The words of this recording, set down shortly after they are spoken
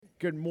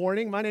Good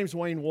morning. My name's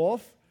Wayne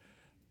Wolf.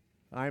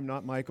 I'm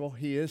not Michael.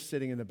 He is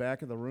sitting in the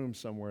back of the room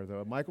somewhere,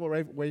 though. Michael,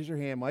 raise your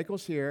hand.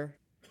 Michael's here.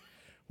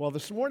 Well,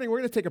 this morning we're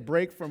going to take a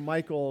break from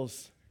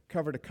Michael's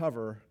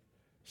cover-to-cover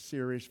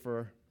series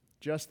for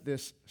just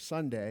this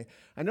Sunday.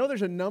 I know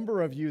there's a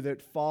number of you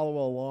that follow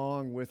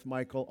along with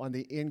Michael on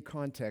the In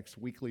Context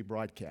weekly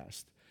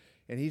broadcast.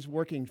 And he's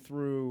working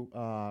through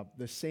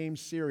the same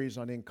series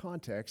on In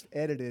Context,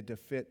 edited to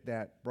fit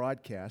that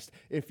broadcast.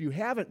 If you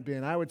haven't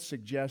been, I would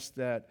suggest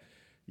that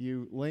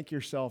you link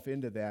yourself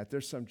into that.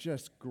 There's some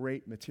just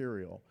great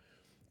material.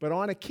 But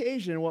on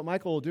occasion, what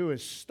Michael will do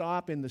is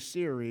stop in the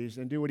series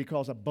and do what he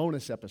calls a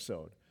bonus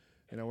episode,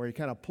 where he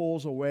kind of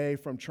pulls away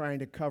from trying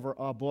to cover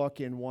a book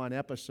in one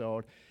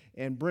episode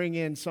and bring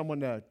in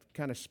someone to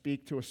kind of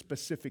speak to a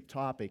specific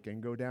topic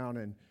and go down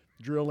and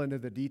drill into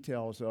the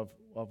details of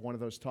one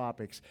of those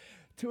topics.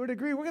 To a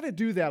degree, we're going to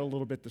do that a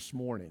little bit this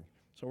morning.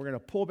 So we're going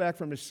to pull back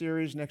from his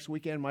series. Next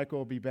weekend, Michael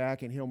will be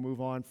back, and he'll move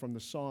on from the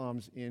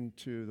Psalms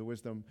into the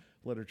wisdom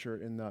literature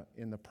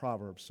in the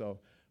Proverbs. So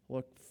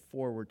look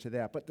forward to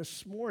that. But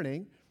this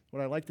morning,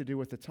 what I'd like to do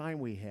with the time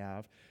we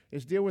have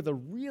is deal with a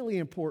really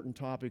important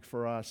topic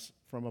for us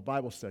from a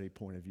Bible study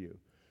point of view.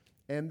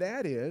 And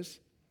that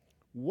is,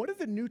 what do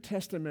the New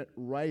Testament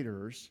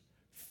writers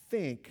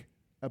think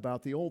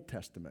about the Old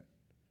Testament?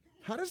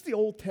 How does the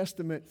Old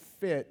Testament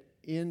fit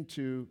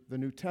into the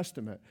New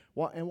Testament?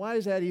 Well, and why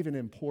is that even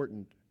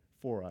important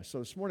for us? So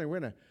this morning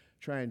we're going to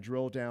try and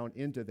drill down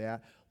into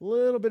that. A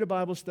little bit of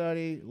Bible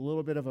study, a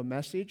little bit of a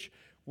message.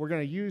 We're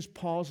going to use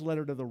Paul's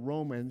letter to the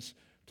Romans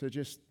to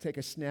just take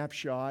a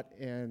snapshot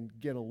and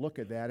get a look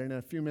at that. And in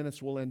a few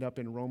minutes we'll end up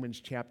in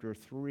Romans chapter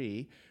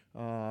 3,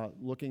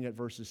 looking at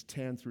verses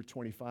 10 through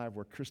 25,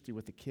 where Christy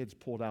with the kids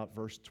pulled out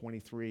verse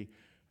 23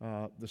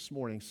 this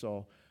morning.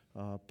 So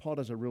Paul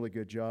does a really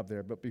good job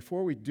there. But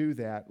before we do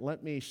that,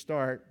 let me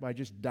start by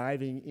just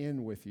diving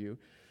in with you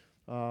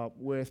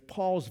with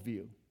Paul's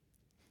view.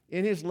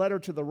 In his letter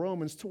to the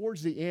Romans,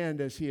 towards the end,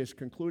 as he is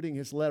concluding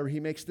his letter, he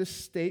makes this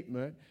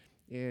statement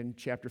in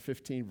chapter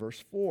 15, verse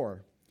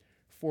 4.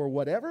 For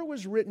whatever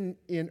was written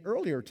in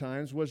earlier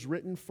times was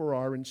written for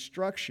our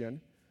instruction,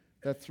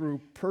 that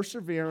through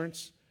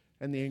perseverance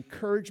and the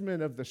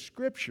encouragement of the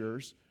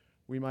Scriptures,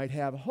 we might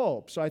have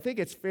hope. So I think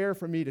it's fair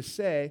for me to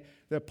say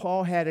that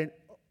Paul had an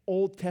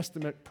Old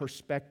Testament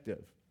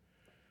perspective.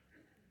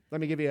 Let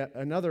me give you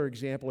another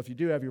example. If you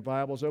do have your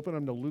Bibles, open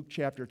them to Luke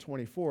chapter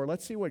 24.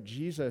 Let's see what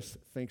Jesus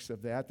thinks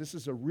of that. This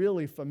is a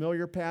really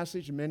familiar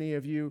passage. Many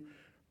of you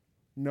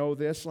know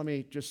this. Let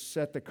me just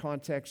set the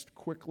context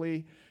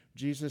quickly.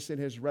 Jesus, in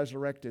his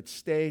resurrected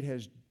state,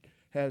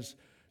 has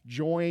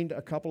joined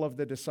a couple of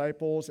the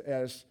disciples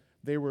as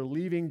they were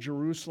leaving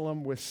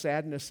Jerusalem with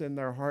sadness in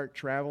their heart,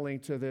 traveling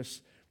to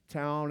this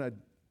town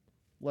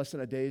less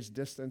than a day's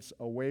distance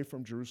away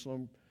from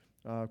Jerusalem,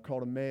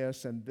 called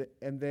Emmaus, and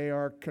they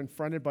are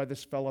confronted by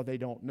this fellow they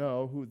don't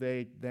know, who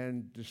they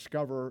then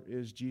discover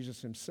is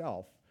Jesus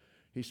himself.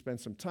 He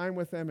spends some time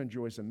with them,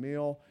 enjoys a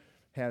meal,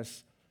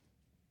 has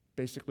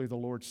basically the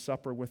Lord's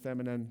Supper with them,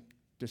 and then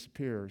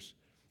disappears.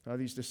 Now,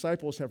 these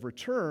disciples have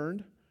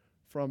returned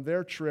from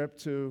their trip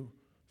to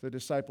the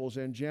disciples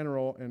in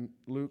general, and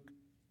Luke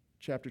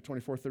chapter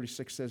 24,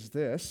 36 says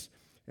this,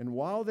 and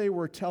while they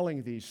were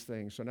telling these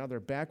things, so now they're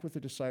back with the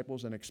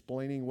disciples and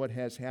explaining what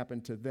has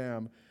happened to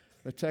them,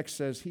 the text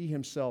says he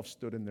himself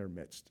stood in their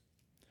midst.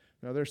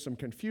 Now there's some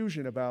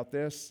confusion about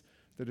this.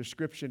 The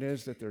description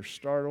is that they're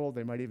startled.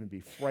 They might even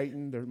be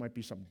frightened. There might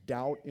be some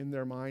doubt in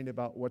their mind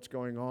about what's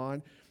going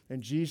on.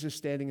 And Jesus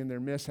standing in their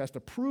midst has to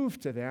prove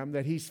to them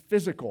that he's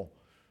physical.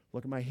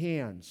 Look at my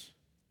hands.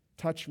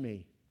 Touch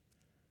me.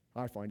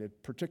 I find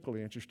it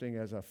particularly interesting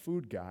as a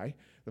food guy.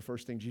 The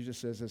first thing Jesus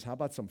says is, how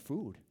about some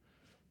food?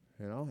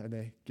 And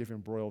they give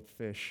him broiled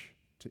fish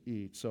to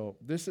eat. So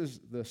this is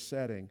the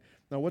setting.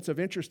 Now, what's of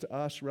interest to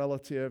us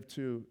relative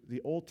to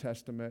the Old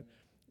Testament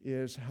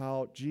is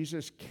how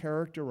Jesus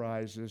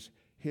characterizes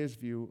his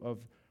view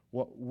of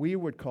what we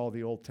would call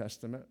the Old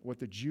Testament,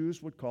 what the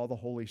Jews would call the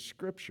Holy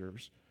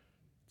Scriptures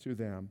to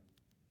them.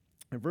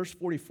 In verse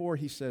 44,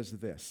 he says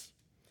this,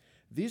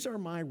 these are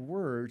my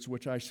words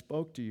which I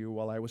spoke to you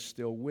while I was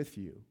still with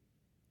you.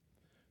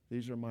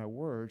 These are my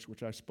words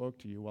which I spoke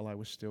to you while I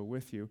was still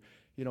with you.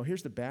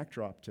 Here's the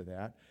backdrop to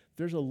that.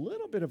 There's a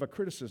little bit of a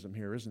criticism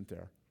here, isn't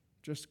there?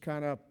 Just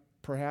kind of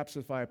perhaps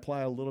if I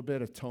apply a little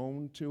bit of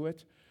tone to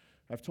it.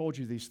 I've told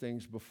you these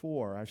things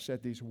before. I've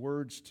said these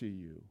words to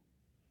you.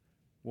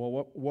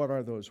 Well, what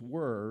are those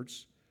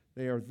words?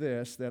 They are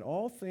this, that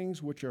all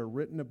things which are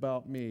written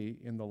about me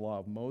in the law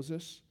of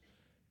Moses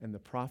and the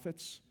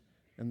prophets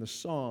and the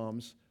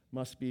Psalms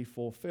must be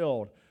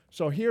fulfilled.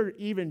 So here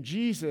even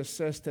Jesus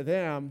says to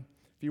them,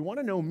 if you want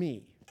to know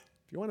me,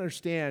 if you want to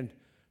understand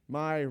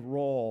my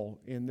role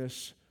in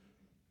this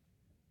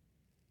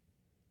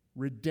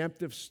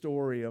redemptive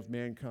story of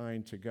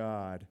mankind to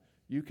God,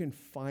 you can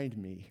find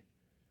me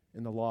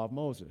in the law of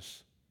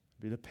Moses,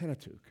 be the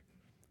Pentateuch.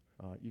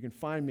 You can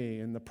find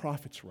me in the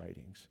prophets'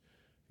 writings.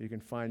 You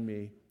can find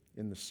me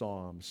in the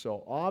Psalms.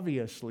 So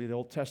obviously, the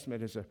Old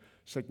Testament is a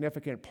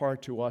significant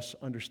part to us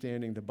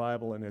understanding the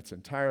Bible in its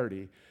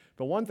entirety.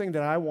 But one thing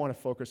that I want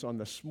to focus on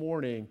this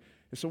morning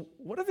is, so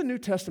what are the New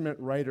Testament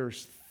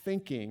writers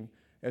thinking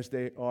as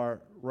they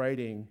are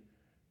writing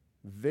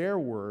their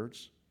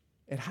words,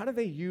 and how do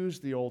they use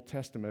the Old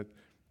Testament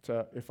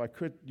to, if I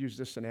could use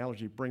this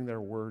analogy, bring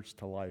their words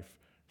to life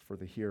for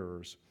the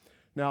hearers?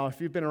 Now, if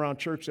you've been around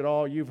church at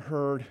all, you've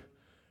heard,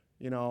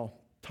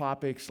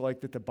 topics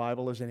like that the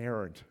Bible is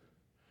inerrant.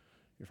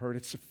 You've heard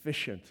it's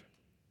sufficient.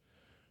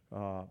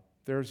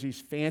 There's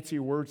these fancy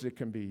words that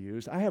can be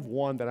used. I have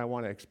one that I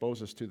want to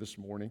expose us to this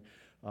morning.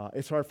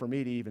 It's hard for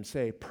me to even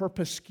say,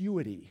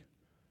 perspicuity.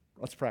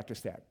 Let's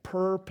practice that.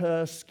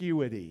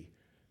 Perspicuity.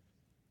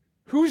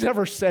 Who's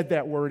ever said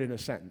that word in a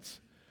sentence?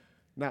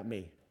 Not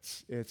me.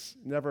 It's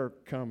never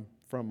come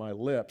from my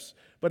lips.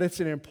 But it's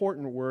an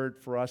important word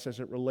for us as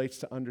it relates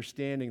to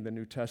understanding the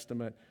New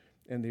Testament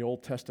and the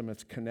Old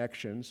Testament's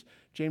connections.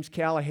 James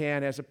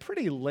Callahan has a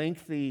pretty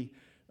lengthy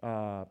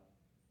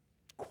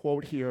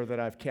quote here that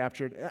I've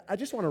captured. I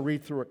just want to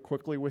read through it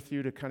quickly with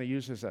you to kind of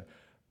use as a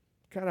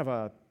kind of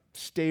a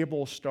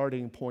stable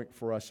starting point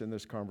for us in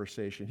this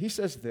conversation. He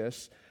says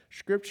this: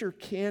 Scripture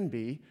can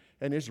be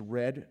and is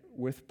read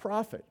with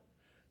profit,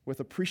 with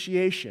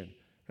appreciation,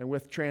 and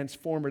with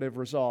transformative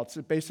results.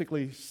 It's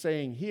basically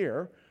saying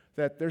here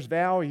that there's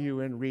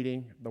value in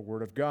reading the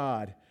Word of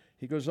God.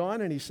 He goes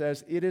on and he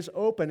says, it is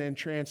open and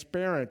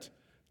transparent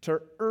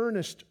to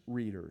earnest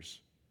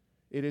readers.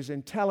 It is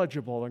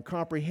intelligible and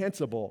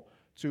comprehensible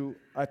to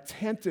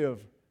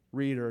attentive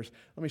readers.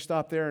 Let me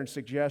stop there and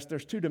suggest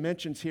there's two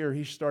dimensions here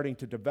he's starting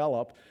to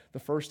develop. The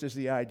first is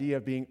the idea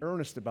of being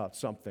earnest about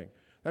something.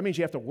 That means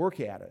you have to work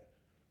at it.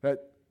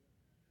 That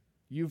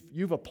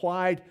you've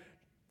applied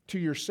to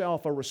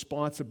yourself a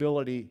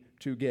responsibility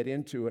to get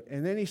into it.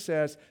 And then he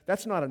says,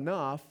 that's not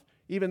enough.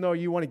 Even though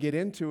you want to get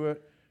into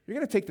it, you're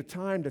going to take the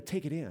time to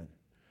take it in.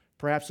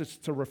 Perhaps it's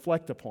to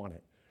reflect upon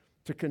it,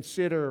 to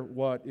consider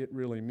what it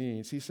really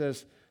means. He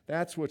says,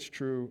 that's what's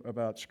true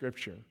about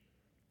Scripture.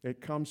 It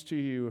comes to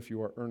you if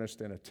you are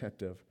earnest and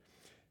attentive.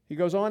 He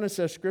goes on and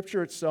says,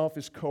 Scripture itself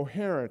is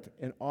coherent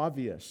and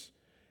obvious.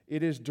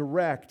 It is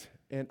direct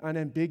and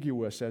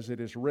unambiguous as it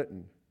is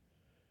written.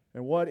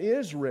 And what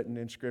is written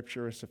in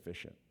Scripture is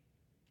sufficient.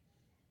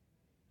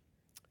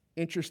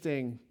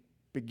 Interesting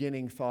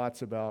beginning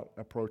thoughts about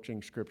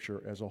approaching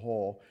Scripture as a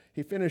whole.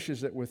 He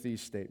finishes it with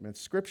these statements.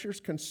 Scripture's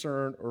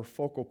concern or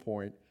focal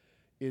point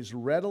is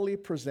readily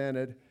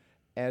presented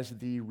as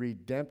the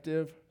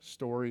redemptive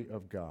story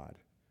of God.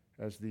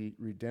 As the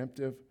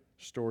redemptive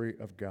story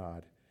of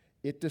God.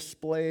 It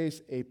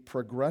displays a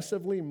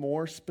progressively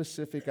more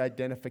specific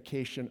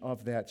identification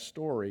of that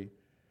story,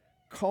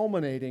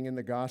 culminating in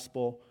the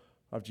gospel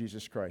of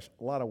Jesus Christ.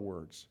 A lot of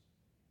words.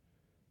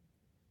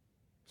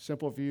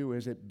 Simple view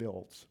is it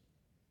builds.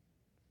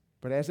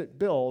 But as it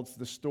builds,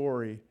 the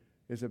story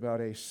is about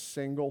a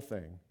single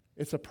thing.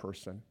 It's a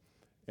person,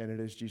 and it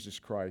is Jesus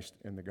Christ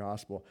in the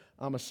gospel.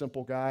 I'm a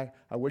simple guy.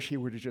 I wish he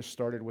would have just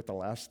started with the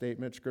last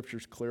statement.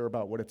 Scripture's clear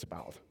about what it's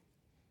about.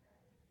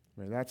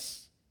 I mean,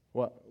 that's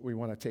what we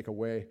want to take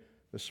away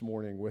this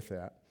morning with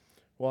that.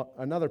 Well,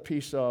 another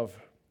piece of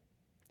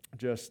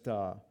just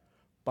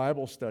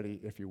Bible study,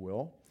 if you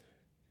will.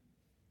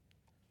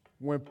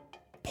 When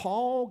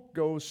Paul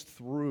goes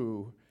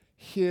through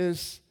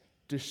his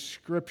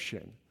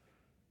description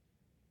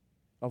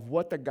of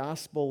what the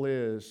gospel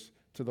is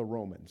to the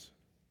Romans,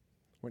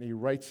 when he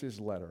writes his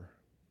letter,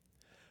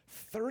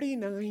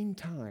 39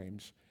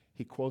 times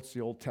he quotes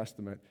the Old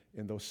Testament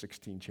in those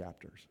 16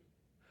 chapters.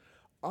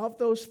 Of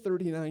those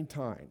 39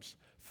 times,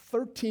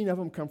 13 of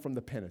them come from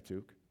the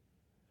Pentateuch,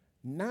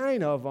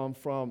 9 of them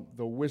from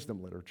the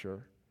wisdom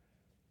literature,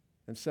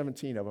 and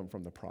 17 of them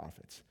from the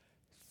prophets.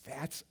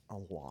 That's a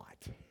lot.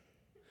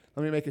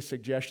 Let me make a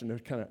suggestion to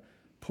kind of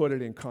put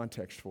it in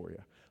context for you.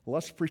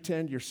 Let's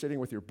pretend you're sitting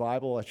with your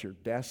Bible at your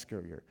desk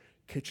or your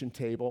kitchen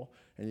table,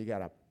 and you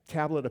got a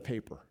tablet of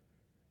paper.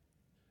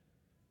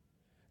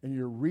 And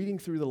you're reading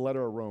through the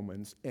letter of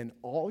Romans, and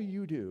all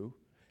you do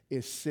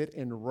is sit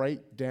and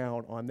write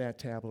down on that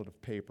tablet of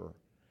paper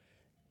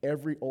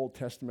every Old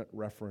Testament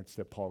reference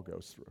that Paul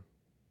goes through.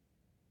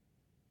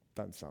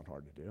 Doesn't sound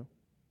hard to do.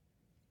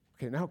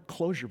 Okay, now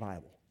close your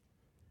Bible.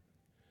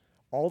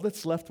 All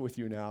that's left with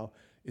you now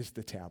is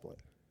the tablet.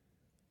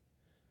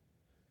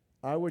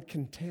 I would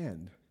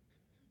contend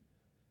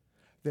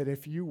that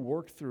if you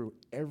work through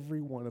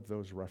every one of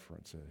those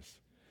references,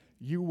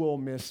 you will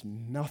miss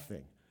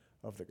nothing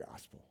of the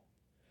gospel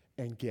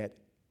and get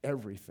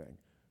everything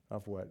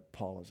of what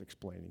Paul is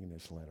explaining in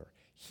his letter.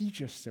 He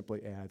just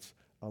simply adds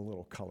a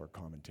little color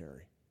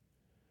commentary.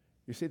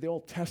 You see, the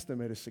Old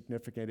Testament is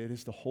significant. It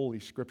is the Holy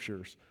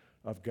Scriptures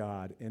of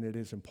God, and it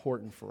is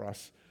important for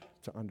us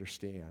to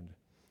understand.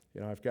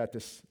 I've got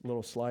this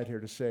little slide here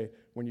to say,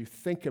 when you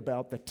think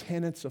about the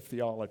tenets of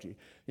theology,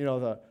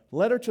 the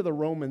letter to the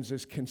Romans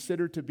is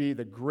considered to be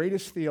the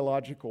greatest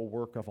theological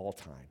work of all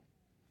time.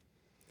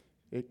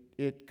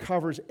 It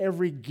covers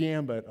every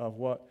gambit of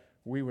what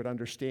we would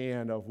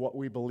understand, of what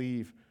we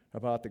believe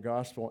about the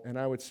gospel. And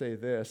I would say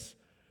this,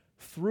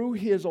 through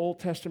his Old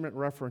Testament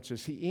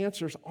references, he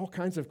answers all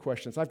kinds of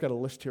questions. I've got a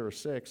list here of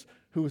 6.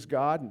 Who is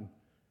God and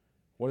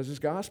what is his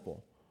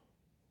gospel?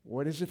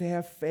 What is it to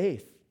have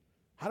faith?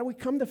 How do we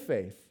come to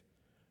faith?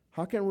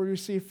 How can we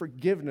receive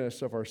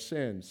forgiveness of our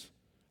sins?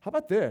 How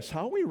about this?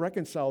 How do we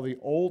reconcile the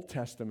Old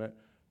Testament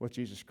with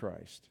Jesus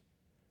Christ?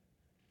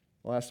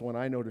 The last one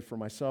I noted for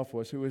myself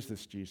was, who is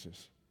this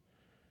Jesus?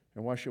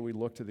 And why should we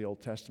look to the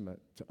Old Testament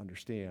to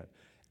understand?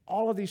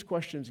 All of these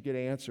questions get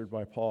answered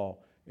by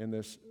Paul in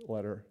this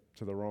letter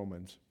to the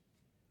Romans.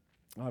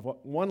 I have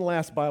one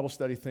last Bible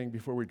study thing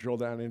before we drill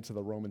down into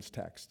the Romans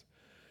text.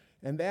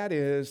 And that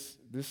is,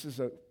 this is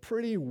a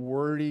pretty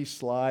wordy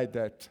slide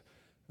that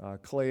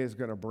Clay is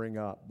going to bring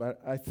up,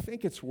 but I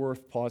think it's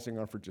worth pausing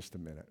on for just a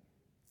minute.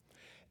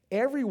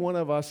 Every one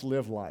of us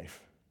live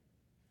life.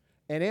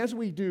 And as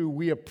we do,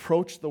 we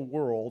approach the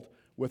world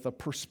with a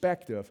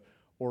perspective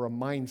or a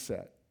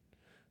mindset.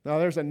 Now,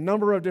 there's a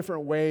number of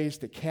different ways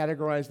to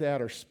categorize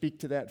that or speak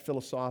to that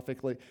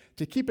philosophically.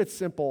 To keep it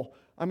simple,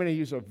 I'm going to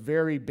use a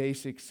very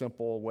basic,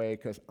 simple way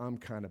because I'm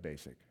kind of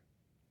basic.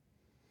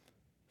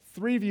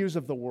 3 views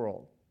of the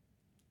world.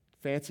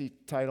 Fancy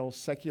title,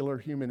 secular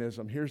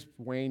humanism. Here's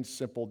Wayne's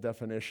simple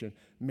definition.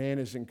 Man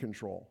is in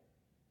control.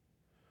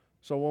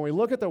 So when we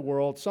look at the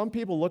world, some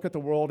people look at the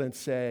world and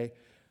say,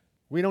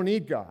 we don't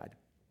need God.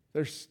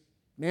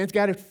 Man's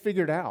got it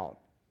figured out.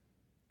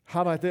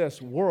 How about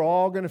this? We're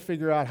all going to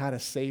figure out how to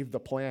save the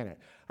planet.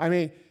 I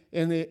mean,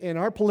 in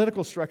our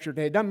political structure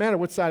today, it doesn't matter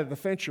what side of the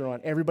fence you're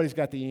on, everybody's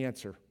got the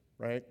answer,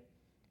 right?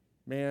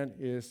 Man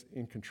is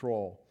in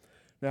control.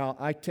 Now,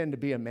 I tend to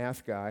be a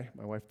math guy.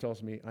 My wife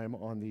tells me I'm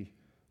on the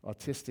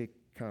autistic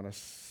kind of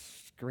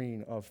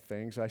screen of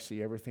things. I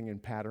see everything in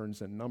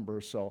patterns and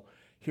numbers. So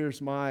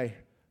here's my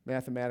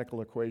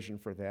mathematical equation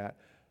for that.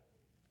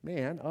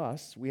 Man,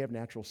 us, we have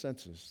natural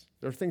senses.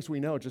 There are things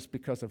we know just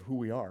because of who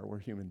we are. We're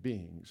human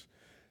beings.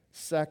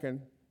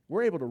 Second,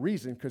 we're able to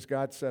reason because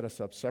God set us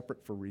up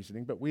separate for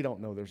reasoning, but we don't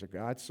know there's a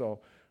God.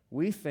 So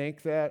we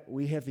think that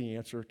we have the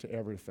answer to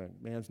everything.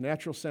 Man's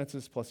natural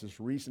senses plus his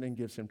reasoning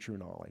gives him true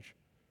knowledge.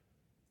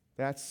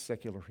 That's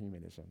secular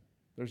humanism.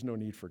 There's no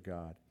need for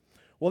God.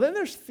 Well, then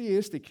there's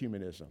theistic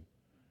humanism.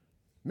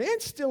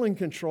 Man's still in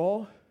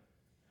control,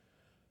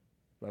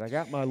 but I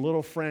got my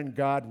little friend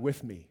God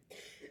with me.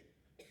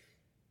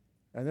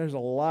 And there's a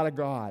lot of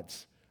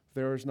gods.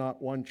 There is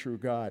not one true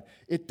God.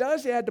 It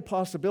does add the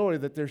possibility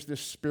that there's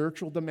this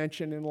spiritual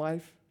dimension in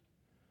life.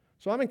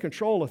 So I'm in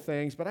control of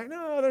things, but I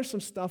know there's some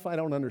stuff I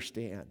don't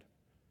understand.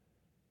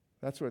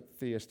 That's what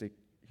theistic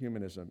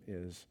humanism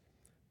is.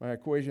 My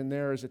equation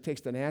there is it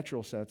takes the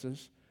natural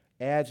senses,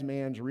 adds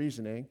man's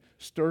reasoning,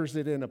 stirs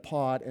it in a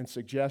pot, and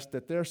suggests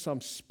that there's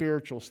some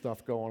spiritual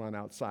stuff going on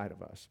outside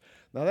of us.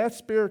 Now that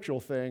spiritual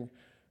thing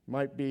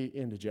might be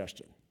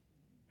indigestion.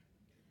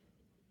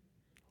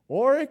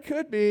 Or it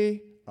could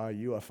be a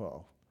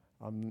UFO.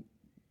 I'm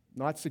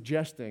not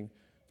suggesting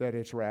that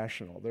it's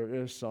rational. There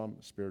is some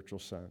spiritual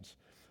sense.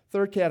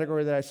 Third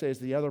category that I say is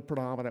the other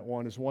predominant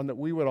one is one that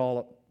we would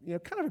all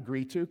kind of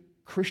agree to,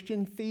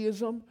 Christian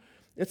theism.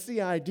 It's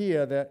the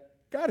idea that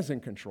God is in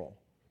control.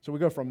 So we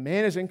go from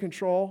man is in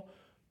control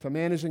to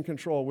man is in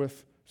control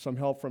with some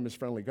help from his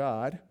friendly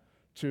God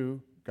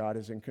to God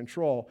is in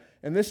control.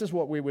 And this is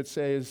what we would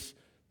say is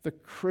the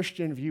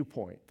Christian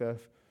viewpoint, the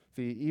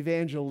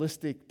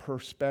evangelistic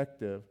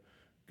perspective.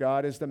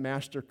 God is the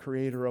master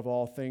creator of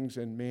all things,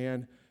 and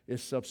man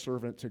is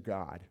subservient to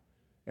God.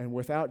 And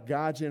without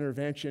God's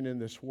intervention in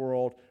this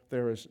world,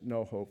 there is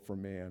no hope for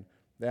man.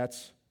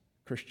 That's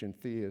Christian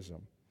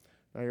theism.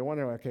 Now you're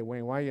wondering, okay,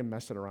 Wayne, why are you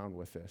messing around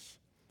with this?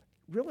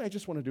 Really, I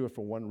just want to do it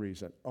for one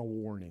reason, a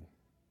warning.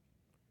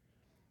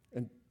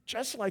 And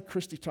just like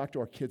Christy talked to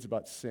our kids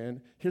about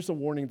sin, here's a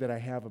warning that I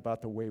have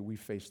about the way we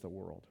face the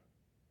world.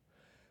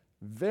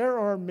 There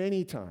are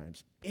many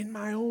times in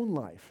my own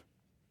life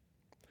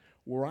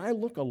where I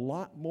look a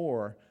lot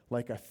more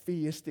like a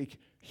theistic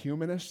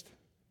humanist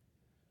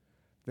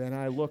than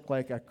I look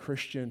like a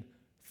Christian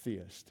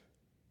theist.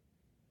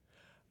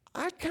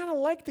 I kind of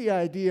like the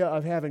idea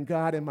of having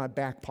God in my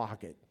back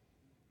pocket.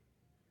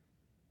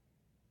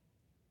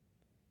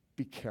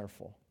 Be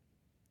careful.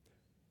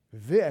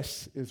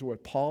 This is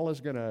what Paul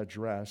is going to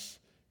address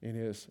in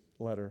his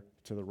letter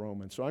to the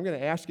Romans. So I'm going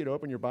to ask you to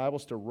open your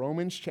Bibles to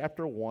Romans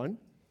chapter 1.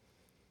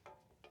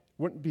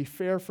 Wouldn't be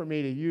fair for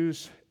me to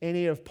use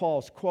any of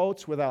Paul's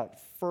quotes without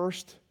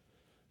first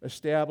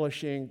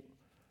establishing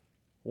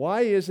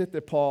why is it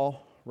that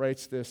Paul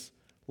writes this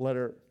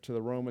letter to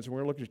the Romans. And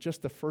we're going to look at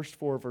just the first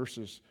 4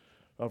 verses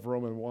of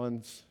Romans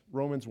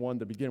 1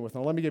 to begin with.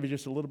 Now let me give you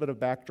just a little bit of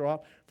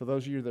backdrop. For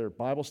those of you that are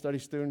Bible study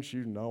students,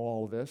 you know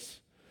all of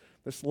this.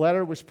 This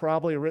letter was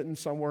probably written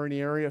somewhere in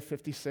the area of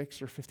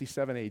 56 or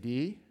 57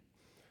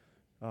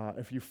 AD.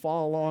 If you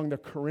follow along the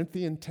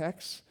Corinthian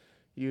text,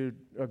 you'd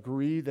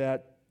agree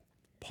that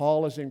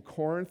Paul is in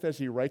Corinth as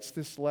he writes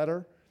this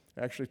letter.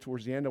 Actually,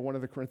 towards the end of one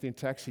of the Corinthian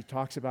texts, he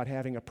talks about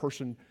having a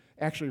person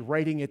actually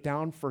writing it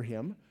down for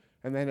him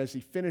And then as he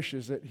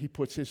finishes it, he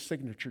puts his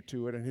signature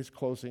to it and his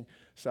closing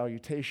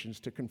salutations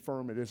to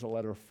confirm it is a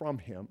letter from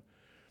him.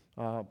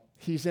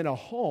 He's in a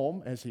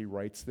home, as he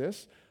writes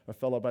this, a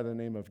fellow by the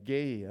name of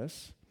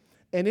Gaius,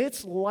 and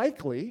it's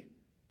likely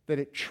that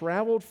it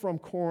traveled from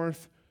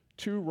Corinth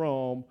to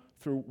Rome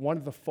through one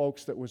of the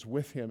folks that was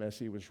with him as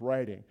he was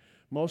writing.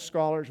 Most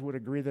scholars would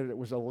agree that it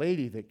was a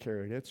lady that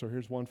carried it, so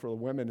here's one for the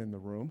women in the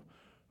room.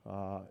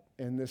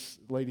 And this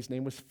lady's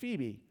name was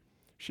Phoebe.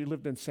 She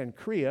lived in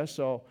Cenchrea,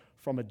 so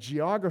from a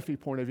geography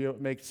point of view,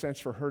 it makes sense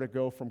for her to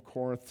go from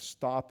Corinth,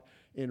 stop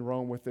in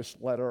Rome with this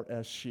letter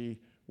as she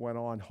went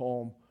on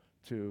home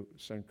to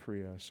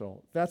Cenchrea.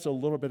 So that's a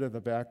little bit of the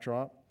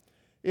backdrop.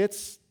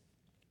 It's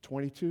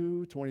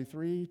 22,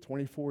 23,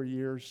 24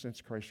 years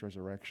since Christ's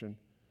resurrection.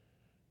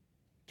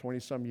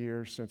 20-some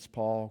years since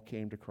Paul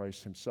came to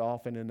Christ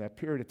himself. And in that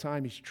period of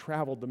time, he's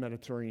traveled the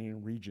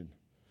Mediterranean region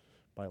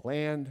by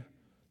land,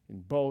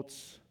 in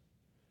boats.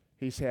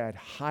 He's had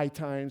high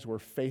times where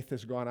faith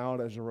has gone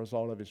out as a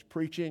result of his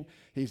preaching.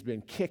 He's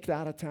been kicked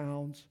out of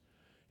towns.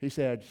 He's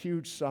had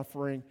huge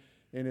suffering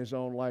in his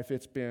own life.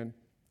 It's been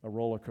a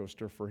roller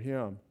coaster for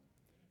him.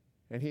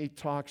 And he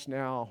talks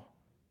now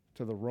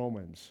to the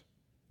Romans.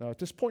 Now, at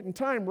this point in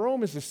time,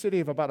 Rome is a city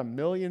of about 1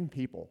 million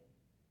people.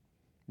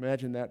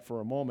 Imagine that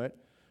for a moment.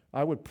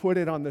 I would put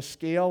it on the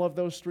scale of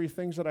those three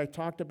things that I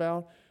talked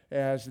about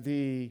as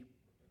the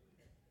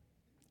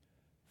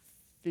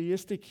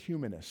theistic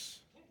humanists.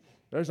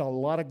 There's a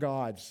lot of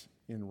gods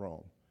in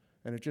Rome.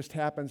 And it just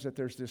happens that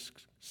there's this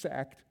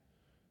sect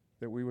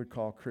that we would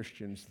call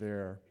Christians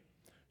there.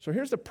 So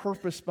here's the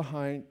purpose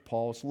behind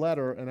Paul's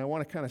letter, and I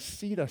want to kind of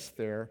seat us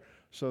there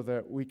so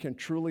that we can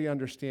truly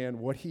understand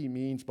what he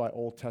means by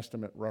Old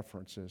Testament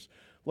references.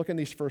 Look in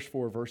these first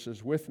 4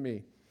 verses with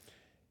me.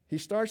 He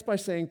starts by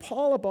saying,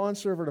 Paul, a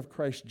bondservant of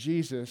Christ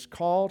Jesus,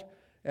 called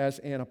as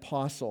an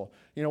apostle.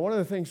 You know, one of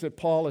the things that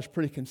Paul is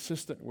pretty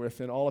consistent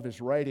with in all of his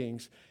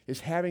writings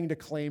is having to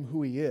claim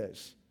who he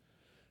is.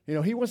 You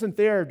know, he wasn't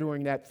there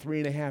during that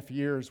 3.5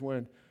 years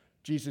when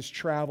Jesus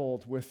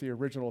traveled with the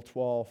original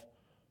 12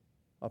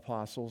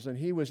 apostles, and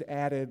he was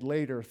added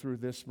later through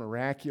this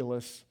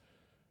miraculous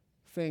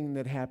thing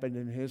that happened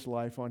in his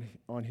life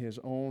on his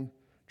own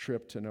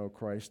trip to know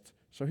Christ.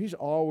 So he's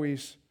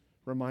always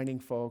reminding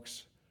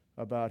folks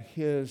about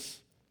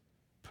his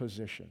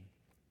position.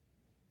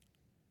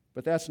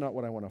 But that's not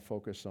what I want to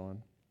focus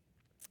on.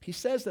 He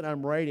says that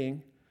I'm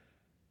writing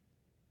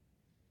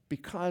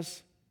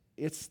because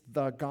it's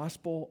the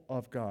gospel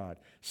of God.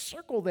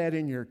 Circle that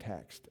in your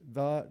text,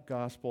 the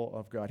gospel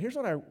of God. Here's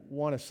what I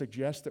want to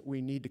suggest that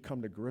we need to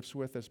come to grips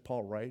with as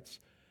Paul writes.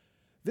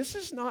 This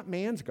is not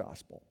man's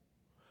gospel.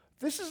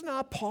 This is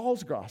not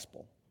Paul's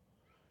gospel.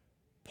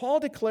 Paul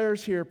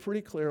declares here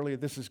pretty clearly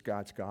this is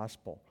God's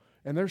gospel.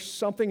 And there's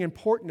something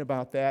important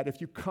about that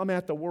if you come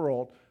at the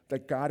world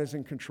that God is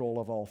in control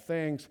of all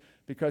things,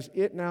 because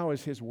it now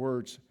is his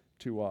words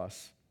to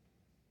us.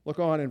 Look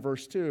on in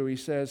verse 2. He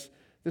says,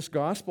 this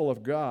gospel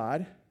of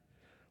God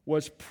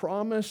was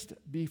promised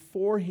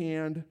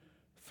beforehand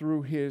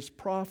through his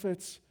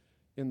prophets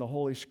in the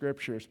Holy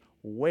Scriptures.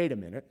 Wait a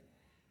minute.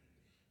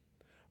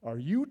 Are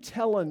you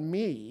telling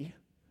me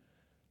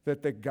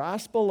that the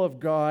gospel of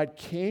God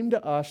came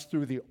to us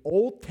through the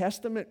Old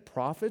Testament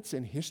prophets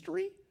in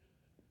history?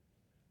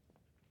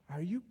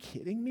 Are you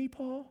kidding me,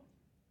 Paul?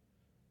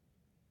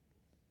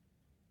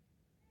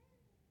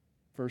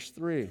 Verse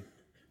 3.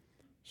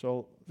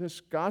 So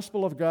this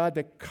gospel of God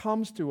that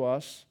comes to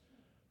us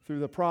through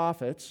the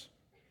prophets,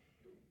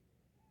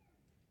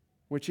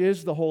 which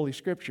is the Holy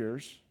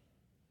Scriptures,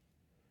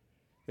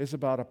 is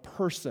about a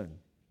person.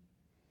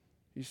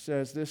 He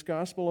says this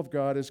gospel of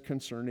God is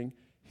concerning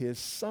his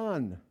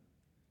Son.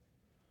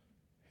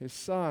 His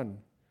Son.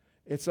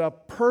 It's a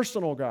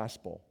personal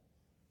gospel.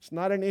 It's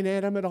not an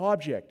inanimate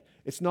object.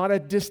 It's not a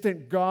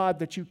distant God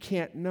that you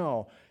can't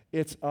know.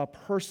 It's a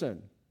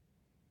person.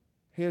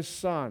 His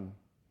Son.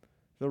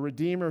 The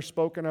Redeemer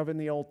spoken of in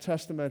the Old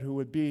Testament, who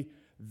would be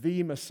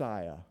the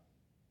Messiah,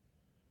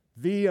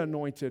 the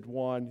Anointed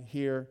One,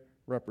 here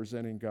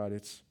representing God.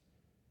 It's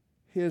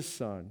his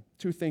Son.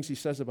 2 things he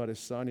says about his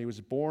Son. He was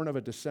born of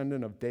a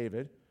descendant of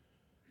David,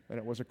 and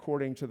it was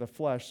according to the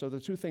flesh. So the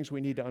 2 things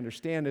we need to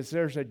understand is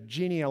there's a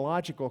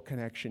genealogical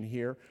connection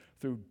here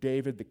through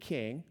David the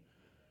king,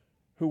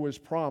 who was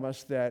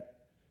promised that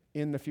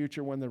in the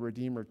future when the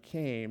Redeemer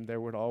came, there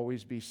would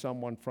always be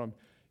someone from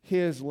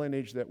his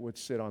lineage that would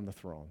sit on the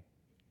throne.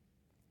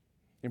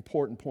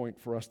 Important point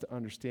for us to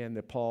understand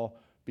that Paul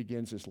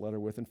begins his letter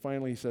with. And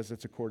finally, he says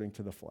it's according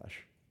to the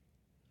flesh.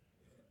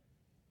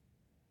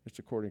 It's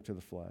according to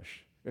the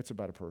flesh. It's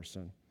about a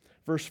person.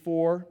 Verse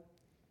 4,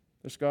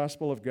 this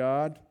gospel of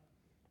God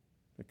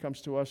that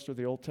comes to us through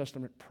the Old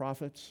Testament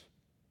prophets,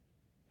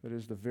 that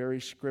is the very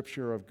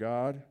scripture of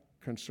God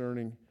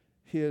concerning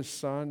his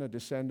Son, a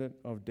descendant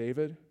of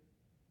David.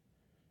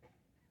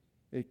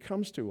 It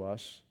comes to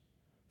us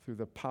through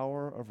the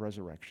power of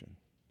resurrection.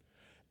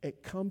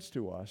 It comes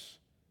to us.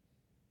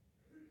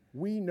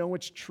 We know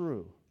it's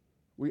true.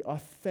 We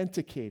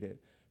authenticate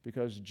it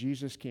because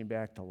Jesus came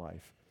back to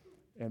life.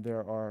 And there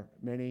are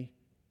many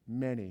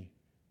many,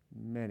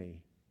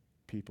 many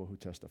people who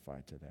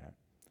testified to that.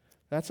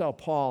 That's how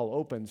Paul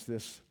opens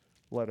this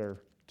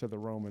letter to the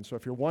Romans. So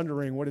if you're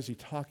wondering what is he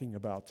talking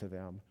about to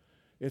them,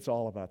 it's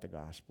all about the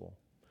gospel.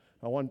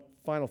 Now, one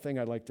final thing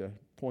I'd like to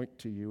point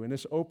to you. In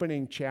this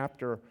opening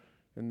chapter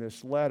in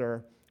this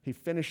letter, he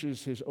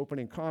finishes his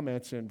opening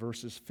comments in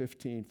verses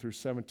 15 through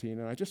 17,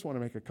 and I just want to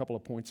make a couple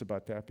of points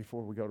about that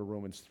before we go to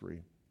Romans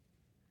 3.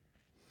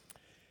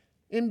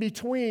 In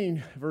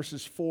between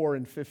verses 4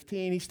 and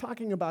 15, he's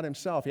talking about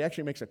himself. He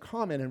actually makes a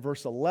comment in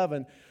verse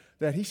 11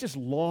 that he's just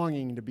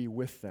longing to be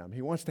with them.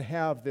 He wants to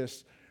have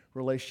this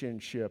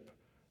relationship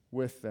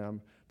with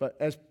them. But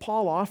as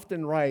Paul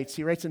often writes,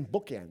 he writes in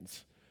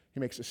bookends. He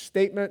makes a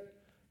statement,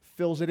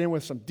 fills it in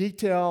with some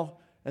detail,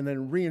 and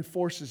then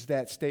reinforces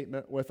that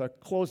statement with a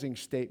closing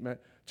statement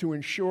to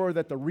ensure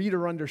that the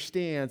reader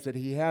understands that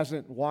he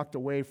hasn't walked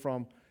away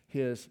from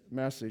his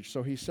message.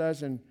 So he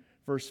says in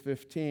verse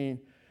 15,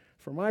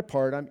 "For my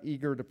part, I'm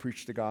eager to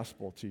preach the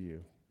gospel to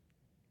you."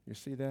 You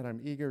see that? I'm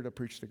eager to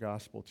preach the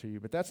gospel to you.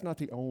 But that's not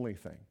the only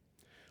thing.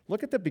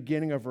 Look at the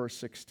beginning of verse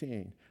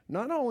 16.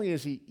 Not only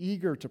is he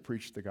eager to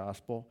preach the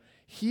gospel,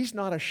 he's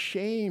not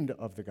ashamed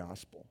of the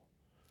gospel.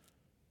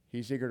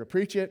 He's eager to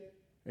preach it,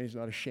 and he's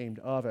not ashamed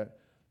of it.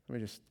 Let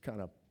me just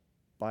kind of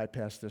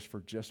bypass this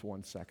for just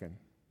 1 second.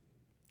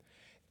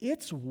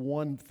 It's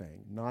one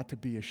thing not to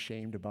be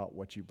ashamed about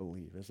what you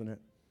believe, isn't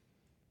it?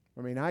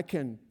 I mean, I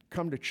can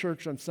come to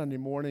church on Sunday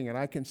morning, and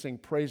I can sing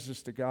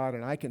praises to God,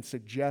 and I can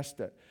suggest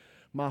that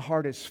my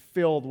heart is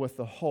filled with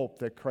the hope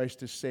that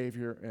Christ is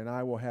Savior, and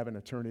I will have an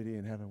eternity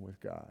in heaven with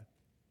God.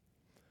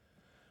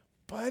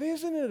 But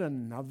isn't it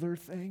another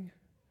thing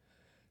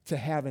to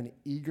have an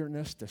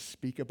eagerness to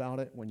speak about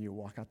it when you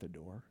walk out the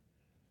door?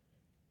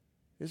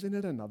 Isn't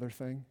it another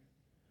thing?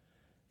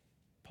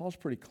 Paul's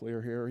pretty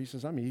clear here. He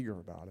says, I'm eager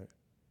about it,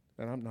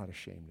 and I'm not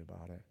ashamed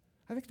about it.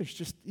 I think there's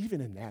just,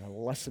 even in that, a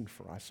lesson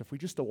for us. If we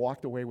just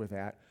walked away with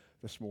that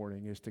this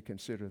morning, is to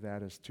consider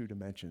that as two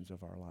dimensions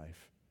of our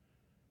life.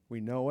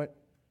 We know it.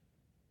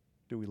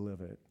 Do we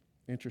live it?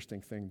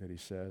 Interesting thing that he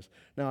says.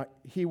 Now,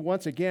 he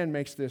once again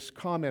makes this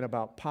comment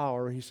about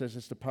power. He says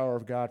it's the power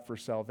of God for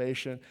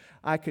salvation.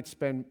 I could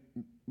spend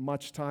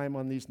much time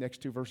on these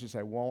next two verses.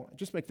 I won't.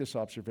 Just make this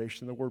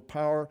observation. The word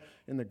power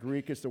in the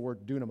Greek is the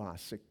word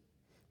dunamis.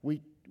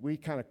 We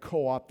kind of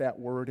co-opt that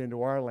word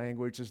into our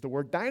language as the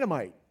word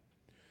dynamite.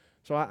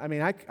 So,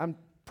 I'm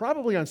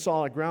probably on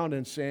solid ground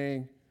in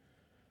saying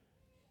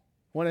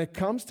when it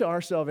comes to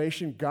our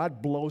salvation,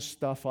 God blows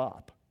stuff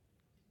up.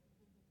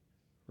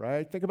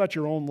 Right? Think about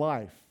your own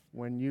life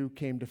when you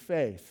came to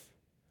faith.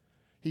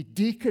 He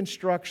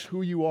deconstructs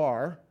who you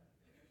are,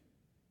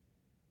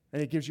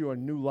 and he gives you a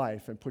new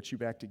life and puts you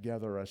back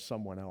together as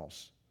someone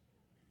else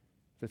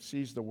that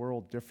sees the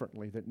world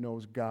differently, that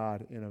knows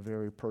God in a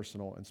very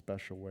personal and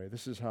special way.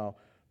 This is how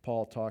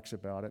Paul talks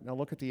about it. Now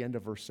look at the end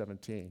of verse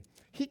 17.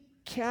 He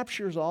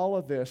captures all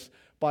of this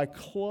by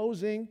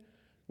closing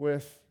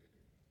with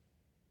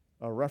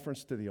a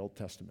reference to the Old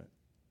Testament.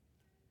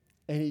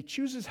 And he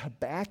chooses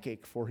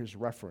Habakkuk for his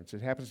reference.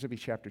 It happens to be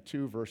chapter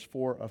 2, verse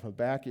 4 of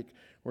Habakkuk,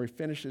 where he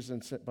finishes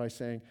by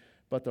saying,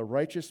 "But the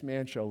righteous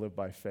man shall live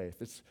by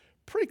faith." It's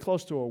pretty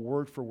close to a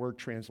word-for-word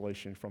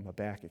translation from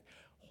Habakkuk.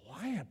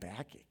 Why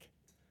Habakkuk?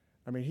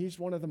 I mean, he's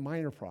one of the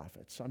minor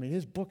prophets. I mean,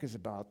 his book is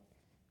about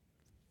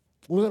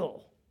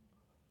little.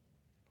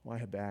 Why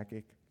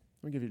Habakkuk?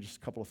 Let me give you just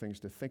a couple of things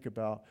to think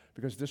about,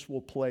 because this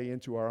will play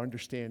into our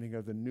understanding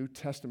of the New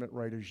Testament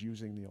writers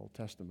using the Old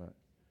Testament.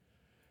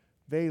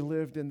 They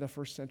lived in the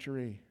first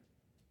century.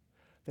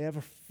 They have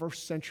a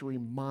first century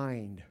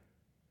mind.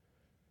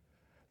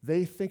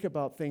 They think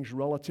about things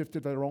relative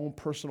to their own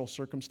personal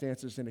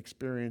circumstances and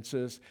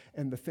experiences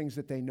and the things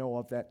that they know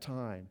of that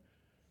time.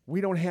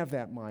 We don't have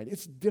that mind.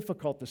 It's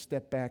difficult to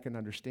step back and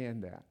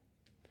understand that.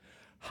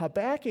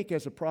 Habakkuk,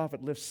 as a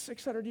prophet, lived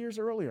 600 years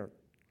earlier,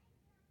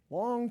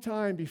 long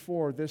time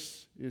before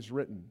this is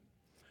written.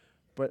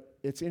 But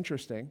it's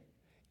interesting,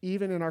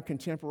 even in our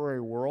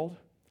contemporary world,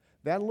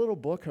 that little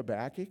book,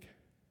 Habakkuk,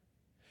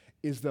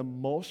 is the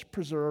most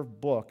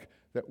preserved book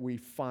that we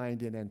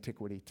find in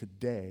antiquity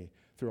today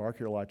through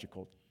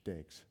archaeological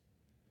digs.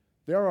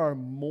 There are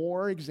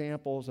more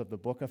examples of the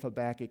book of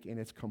Habakkuk in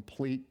its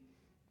complete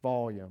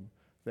volume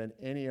than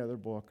any other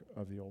book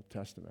of the Old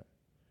Testament.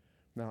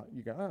 Now,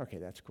 you go, oh, okay,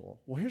 that's cool.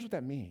 Well, here's what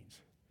that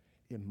means.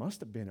 It must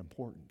have been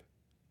important.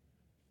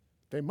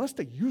 They must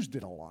have used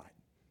it a lot.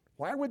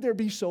 Why would there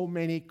be so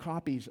many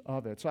copies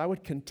of it? So I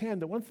would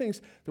contend that one of the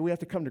things that we have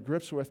to come to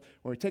grips with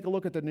when we take a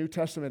look at the New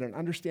Testament and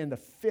understand the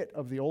fit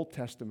of the Old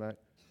Testament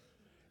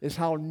is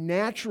how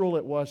natural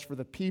it was for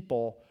the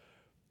people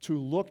to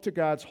look to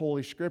God's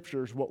Holy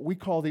Scriptures, what we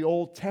call the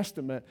Old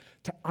Testament,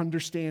 to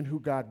understand who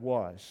God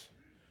was.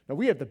 Now,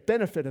 we have the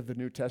benefit of the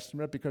New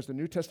Testament because the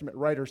New Testament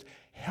writers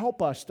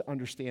help us to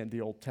understand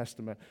the Old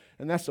Testament,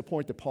 and that's the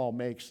point that Paul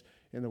makes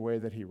in the way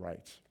that he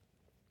writes.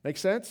 Make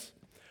sense?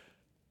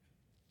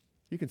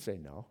 You can say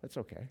no. That's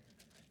okay.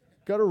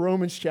 Go to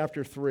Romans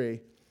chapter 3,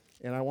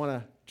 and I want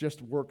to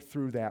just work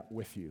through that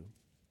with you.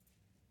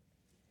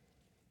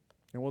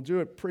 And we'll do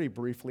it pretty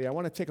briefly. I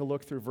want to take a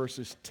look through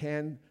verses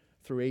 10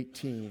 through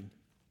 18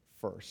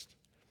 first.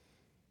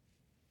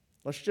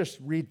 Let's just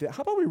read that.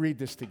 How about we read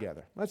this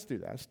together? Let's do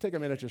that. Let's take a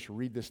minute, just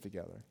read this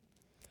together.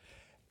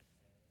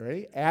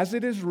 Ready? As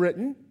it is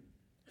written,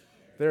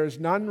 there is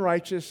none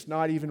righteous,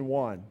 not even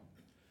one.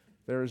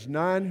 There is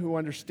none who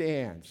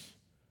understands.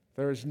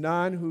 There is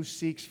none who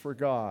seeks for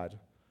God.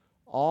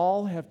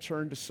 All have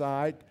turned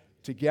aside.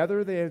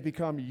 Together they have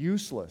become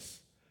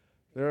useless.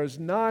 There is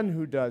none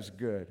who does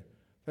good.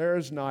 There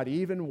is not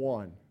even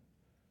one.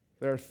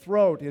 Their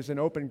throat is an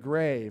open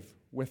grave.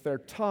 With their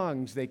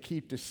tongues they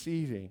keep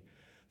deceiving.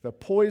 The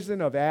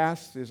poison of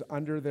asps is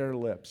under their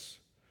lips,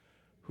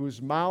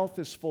 whose mouth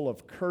is full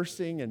of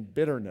cursing and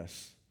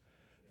bitterness.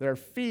 Their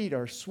feet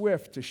are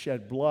swift to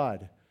shed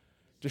blood.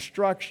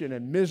 Destruction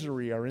and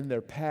misery are in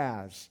their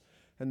paths,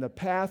 and the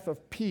path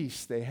of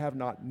peace they have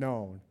not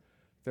known.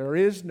 There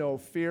is no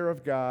fear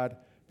of God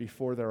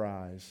before their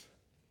eyes.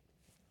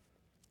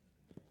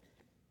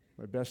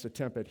 My best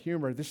attempt at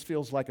humor, this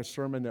feels like a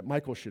sermon that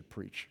Michael should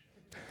preach.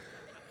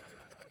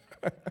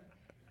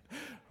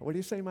 What do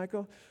you say,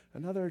 Michael?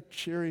 Another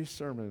cheery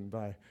sermon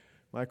by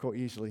Michael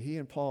Easley. He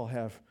and Paul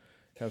have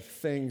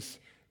things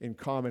in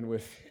common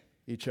with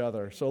each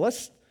other. So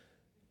let's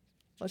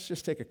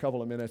just take a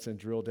couple of minutes and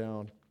drill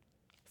down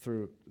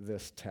through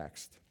this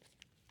text.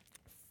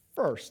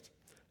 First,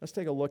 let's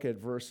take a look at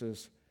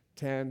verses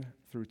 10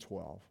 through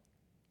 12.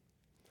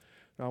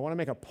 Now, I want to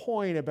make a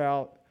point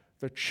about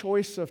the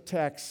choice of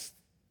text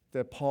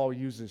that Paul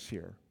uses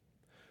here.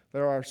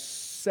 There are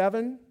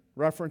 7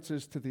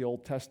 references to the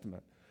Old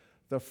Testament.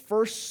 The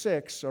first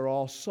 6 are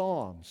all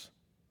Psalms.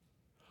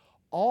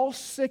 All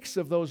 6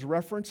 of those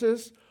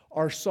references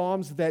are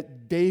Psalms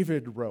that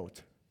David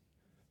wrote.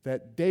 So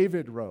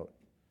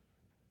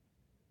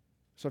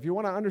if you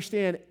want to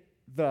understand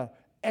the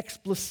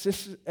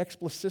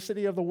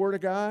explicitity of the Word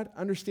of God,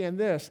 understand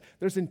this.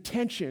 There's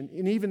intention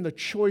in even the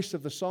choice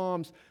of the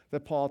Psalms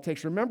that Paul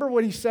takes. Remember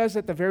what he says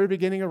at the very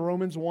beginning of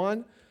Romans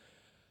 1?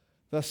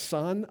 The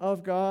Son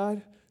of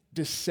God,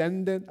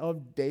 descendant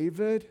of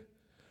David.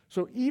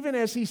 So even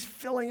as he's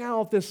filling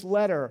out this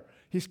letter,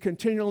 he's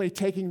continually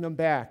taking them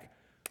back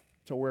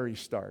to where he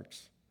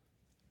starts.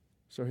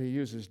 So he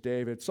uses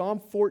David. Psalm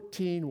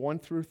 14, 1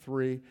 through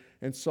 3,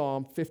 and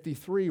Psalm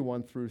 53,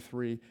 1 through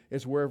 3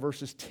 is where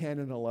verses 10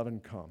 and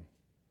 11 come.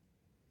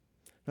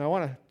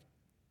 Now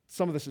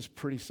some of this is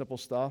pretty simple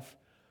stuff.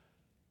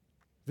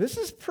 This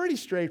is pretty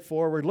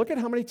straightforward. Look at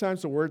how many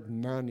times the word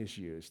none is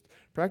used.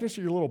 Practice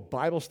your little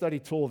Bible study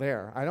tool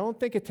there. I don't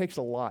think it takes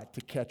a lot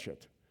to catch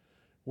it.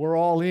 We're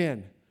all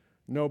in.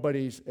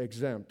 Nobody's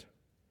exempt.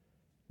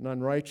 None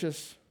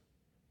righteous,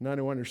 none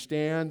who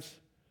understands,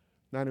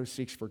 none who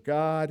seeks for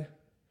God.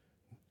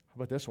 How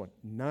about this one?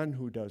 None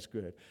who does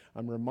good.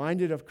 I'm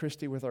reminded of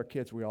Christy with our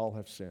kids. We all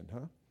have sinned,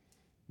 huh?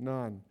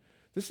 None.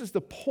 This is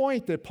the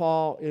point that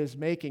Paul is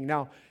making.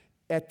 Now,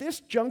 at this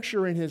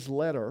juncture in his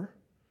letter,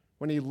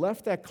 when he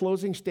left that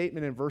closing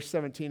statement in verse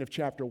 17 of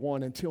chapter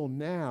 1 until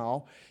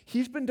now,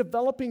 he's been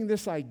developing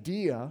this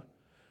idea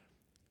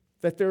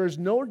that there is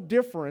no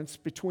difference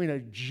between a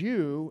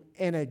Jew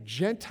and a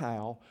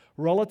Gentile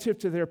relative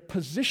to their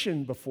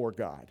position before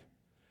God.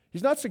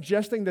 He's not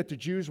suggesting that the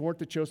Jews weren't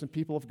the chosen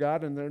people of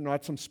God and they're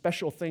not some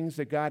special things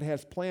that God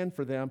has planned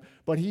for them,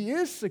 but he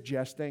is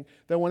suggesting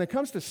that when it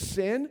comes to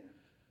sin,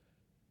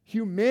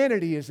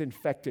 humanity is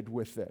infected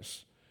with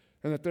this,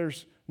 and that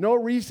there's no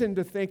reason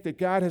to think that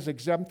God has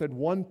exempted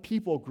one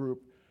people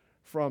group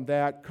from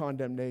that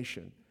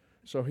condemnation.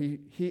 So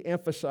he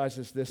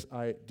emphasizes this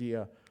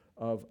idea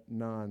of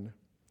none.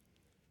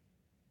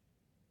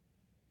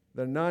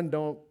 The none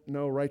don't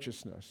know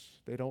righteousness.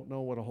 They don't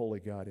know what a holy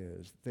God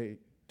is. They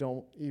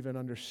don't even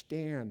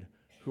understand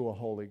who a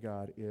holy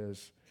God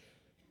is.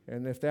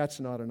 And if that's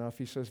not enough,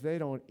 he says they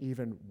don't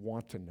even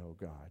want to know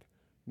God.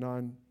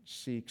 None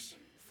seeks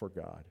for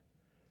God.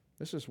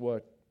 This is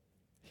what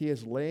he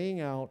is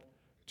laying out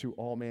to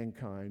all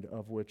mankind,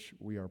 of which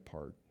we are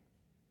part.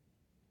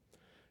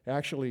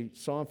 Actually,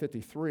 Psalm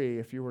 53,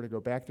 if you were to go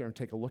back there and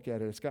take a look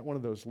at it, it's got one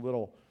of those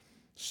little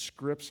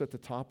scripts at the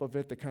top of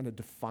it that kind of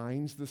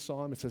defines the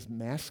psalm. It says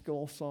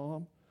Maskil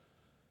Psalm.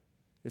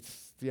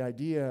 It's the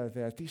idea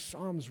that these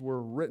psalms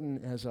were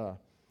written as a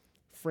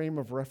frame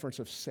of reference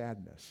of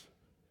sadness.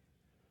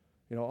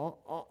 You know,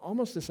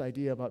 almost this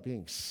idea about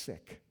being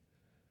sick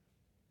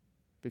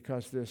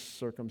because this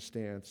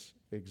circumstance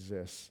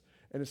exists.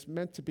 And it's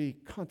meant to be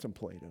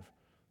contemplative,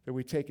 that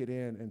we take it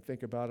in and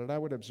think about it. I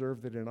would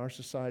observe that in our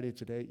society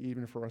today,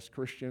 even for us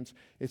Christians,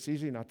 it's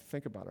easy not to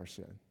think about our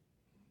sin.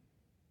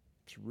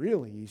 It's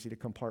really easy to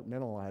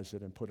compartmentalize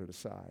it and put it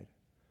aside.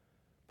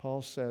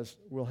 Paul says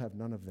we'll have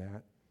none of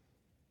that.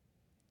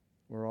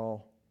 We're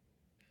all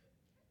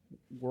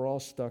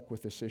stuck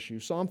with this issue.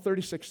 Psalm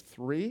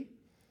 36:3,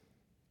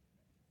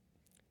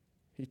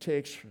 he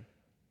takes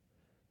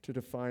to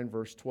define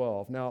verse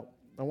 12. Now,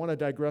 I want to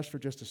digress for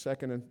just a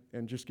second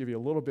and just give you a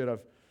little bit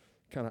of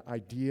kind of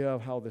idea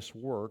of how this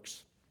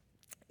works.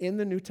 In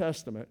the New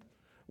Testament,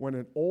 when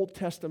an Old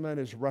Testament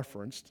is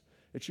referenced,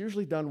 it's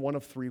usually done one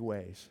of 3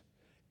 ways.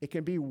 It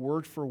can be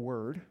word for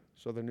word.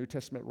 So the New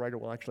Testament writer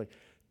will actually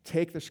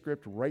take the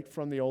script right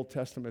from the Old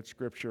Testament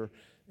scripture,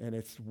 and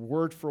it's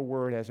word for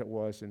word as it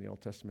was in the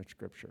Old Testament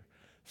scripture.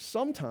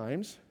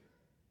 Sometimes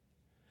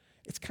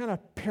it's kind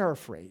of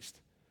paraphrased.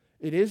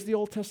 It is the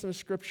Old Testament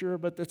scripture,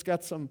 but it's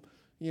got some,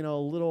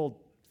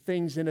 little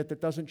things in it that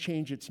doesn't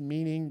change its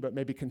meaning, but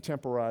maybe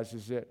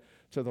contemporizes it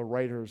to the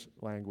writer's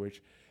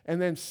language.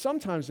 And then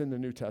sometimes in the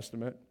New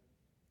Testament,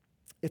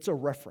 it's a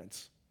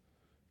reference.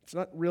 It's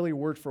not really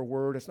word for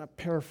word. It's not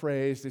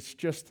paraphrased. It's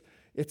just,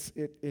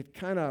 it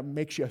kind of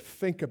makes you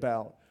think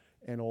about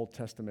an Old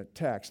Testament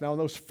text. Now, in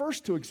those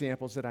first two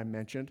examples that I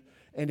mentioned,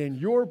 and in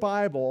your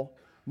Bible,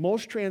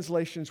 most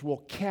translations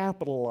will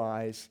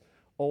capitalize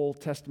Old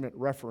Testament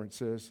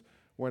references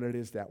when it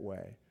is that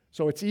way.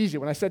 So it's easy.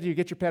 When I said to you,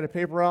 get your pad of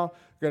paper out,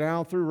 go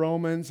down through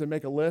Romans and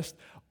make a list,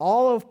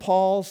 all of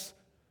Paul's,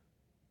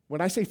 when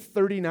I say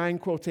 39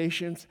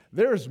 quotations,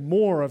 there's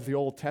more of the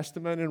Old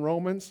Testament in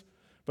Romans,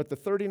 but the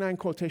 39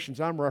 quotations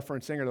I'm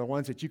referencing are the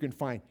ones that you can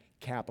find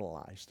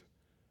capitalized.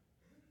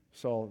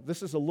 So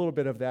this is a little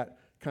bit of that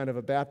kind of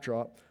a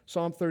backdrop.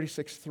 Psalm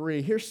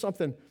 36:3. Here's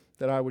something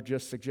that I would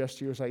just suggest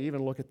to you as I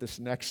even look at this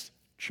next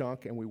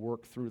chunk and we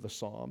work through the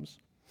Psalms.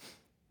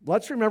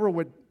 Let's remember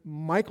what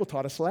Michael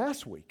taught us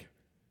last week.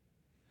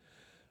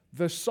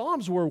 The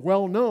Psalms were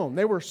well known.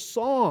 They were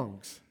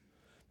songs.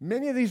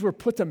 Many of these were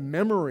put to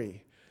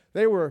memory.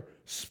 They were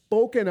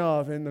spoken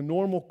of in the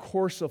normal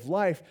course of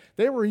life.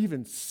 They were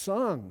even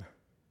sung.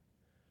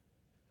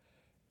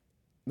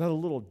 Not a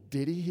little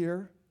ditty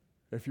here.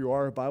 If you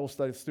are a Bible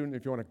study student,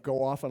 if you want to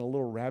go off on a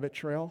little rabbit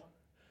trail,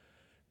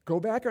 go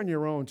back on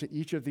your own to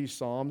each of these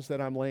Psalms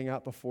that I'm laying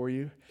out before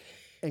you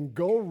and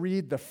go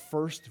read the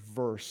first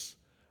verse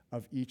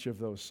of each of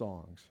those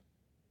songs.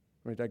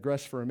 Let me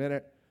digress for a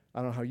minute. I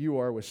don't know how you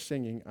are with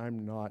singing.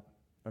 I'm not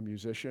a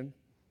musician.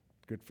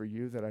 Good for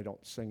you that I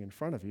don't sing in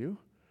front of you.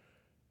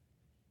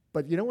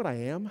 But you know what I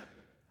am?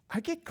 I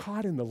get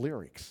caught in the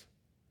lyrics.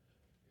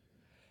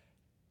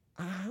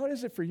 How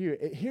is it for you?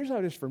 Here's how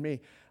it is for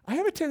me. I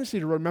have a tendency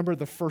to remember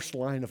the first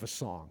line of a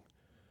song.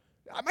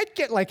 I might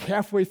get like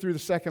halfway through the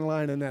second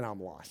line and then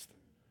I'm lost.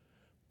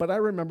 But I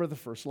remember the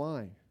first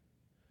line.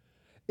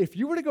 If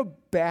you were to go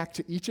back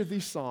to each of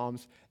these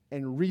Psalms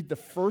and read the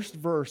first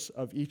verse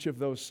of each of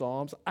those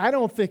Psalms, I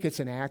don't think it's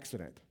an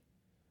accident.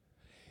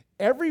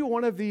 Every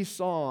one of these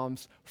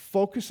Psalms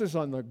focuses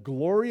on the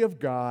glory of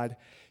God,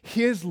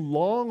 His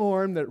long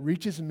arm that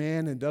reaches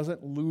man and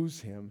doesn't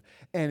lose him,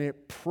 and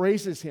it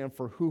praises Him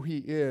for who He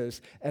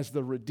is as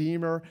the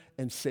Redeemer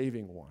and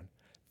saving one.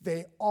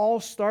 They all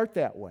start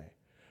that way.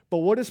 But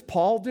what does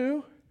Paul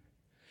do?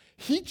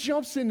 He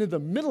jumps into the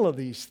middle of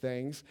these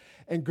things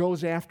and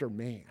goes after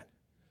man.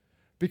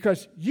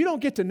 Because you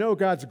don't get to know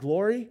God's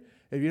glory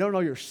if you don't know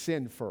your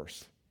sin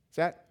first. Does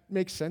that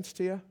make sense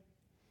to you?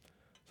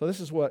 So this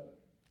is what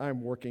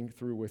I'm working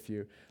through with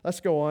you. Let's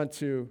go on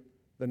to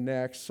the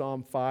next,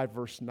 Psalm 5,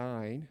 verse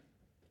 9.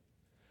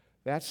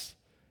 That's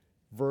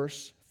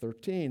verse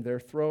 13.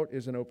 Their throat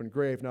is an open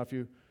grave. Now, if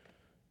you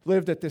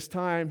lived at this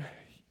time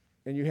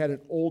and you had an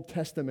Old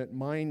Testament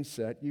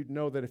mindset, you'd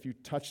know that if you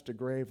touched a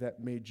grave,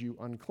 that made you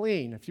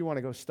unclean. If you want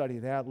to go study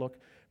that, look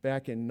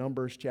back in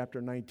Numbers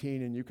chapter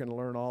 19, and you can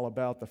learn all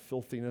about the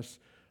filthiness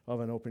of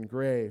an open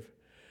grave.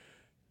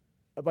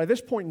 By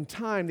this point in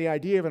time, the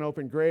idea of an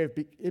open grave,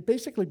 it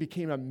basically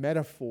became a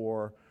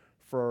metaphor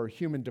for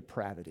human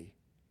depravity.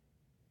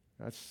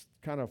 That's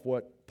kind of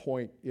what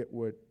point it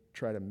would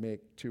try to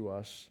make to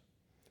us.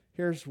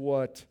 Here's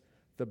what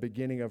the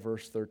beginning of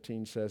verse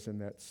 13 says,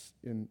 and that's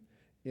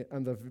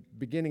on the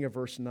beginning of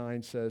verse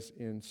 9 says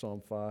in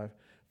Psalm 5,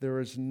 there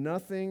is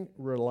nothing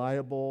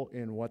reliable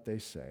in what they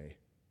say.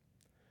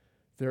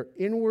 Their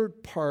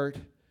inward part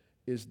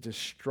is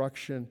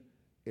destruction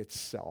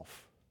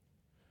itself.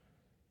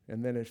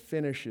 And then it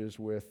finishes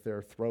with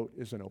their throat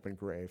is an open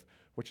grave,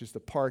 which is the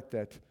part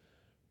that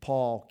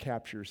Paul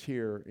captures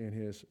here in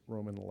his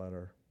Roman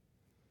letter.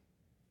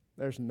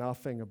 There's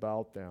nothing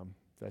about them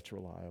that's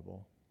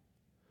reliable.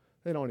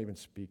 They don't even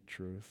speak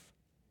truth.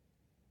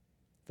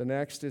 The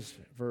next is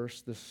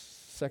the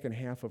second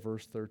half of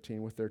verse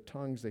 13. With their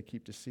tongues they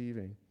keep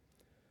deceiving.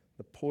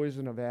 The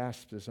poison of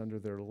asps is under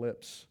their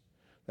lips.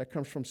 That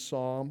comes from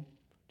Psalm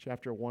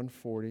chapter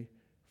 140,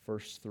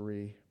 verse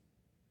 3.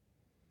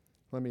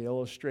 Let me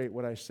illustrate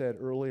what I said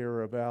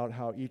earlier about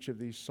how each of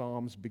these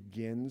Psalms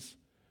begins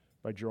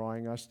by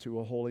drawing us to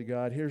a holy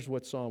God. Here's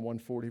what Psalm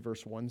 140,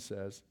 verse 1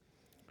 says.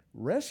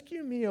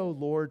 Rescue me, O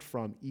Lord,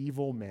 from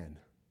evil men.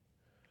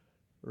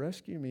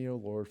 Rescue me, O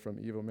Lord, from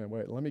evil men.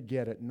 Wait, let me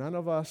get it. None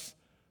of us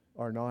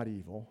are not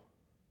evil.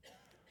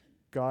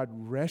 God,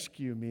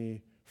 rescue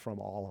me from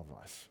all of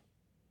us.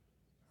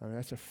 I mean,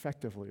 that's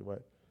effectively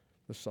what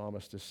the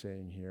psalmist is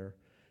saying here.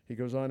 He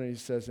goes on and he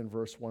says in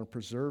verse 1,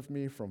 preserve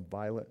me from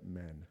violent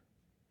men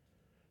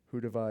who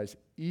devise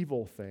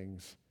evil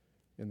things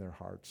in their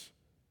hearts.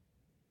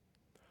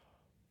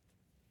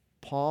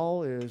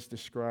 Paul is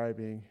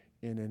describing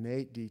in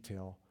innate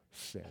detail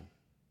sin.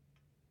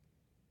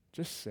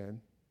 Just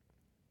sin.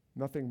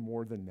 Nothing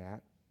more than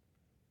that.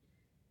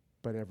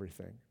 but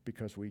everything,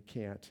 because we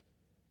can't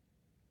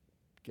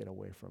get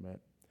away from it.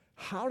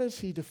 How does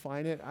he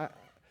define it?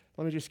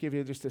 Let me just give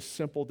you just a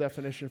simple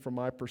definition from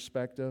my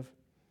perspective.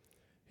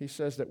 He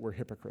says that we're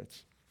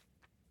hypocrites.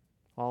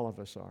 All of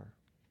us are.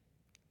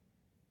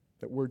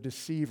 That we're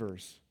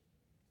deceivers.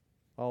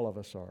 All of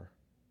us are.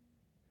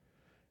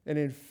 And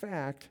in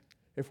fact,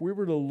 if we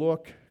were to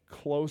look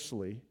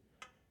closely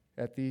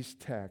at these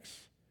texts,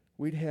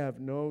 we'd have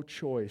no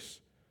choice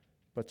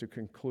but to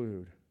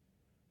conclude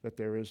that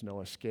there is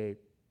no escape.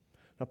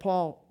 Now,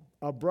 Paul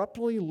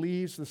abruptly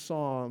leaves the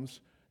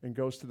Psalms and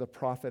goes to the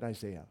prophet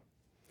Isaiah.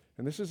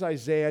 And this is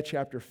Isaiah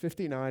chapter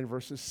 59,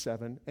 verses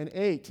 7 and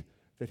 8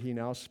 that he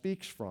now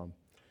speaks from.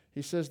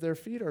 He says, their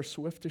feet are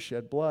swift to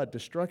shed blood.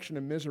 Destruction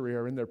and misery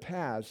are in their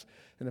paths,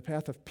 and the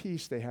path of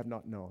peace they have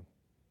not known.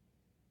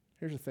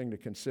 Here's a thing to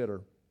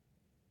consider.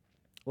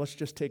 Let's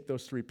just take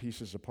those three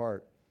pieces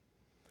apart.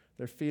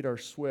 Their feet are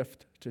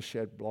swift to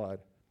shed blood.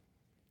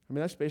 I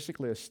mean, that's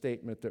basically a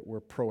statement that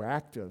we're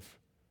proactive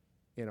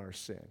in our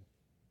sin.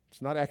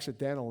 It's not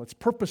accidental, it's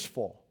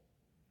purposeful.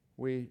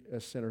 We,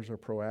 as sinners, are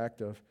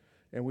proactive,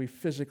 and we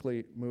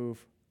physically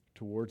move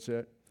towards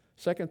it.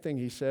 Second thing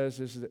he says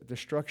is that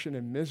destruction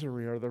and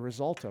misery are the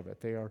result of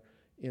it. They are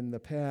in the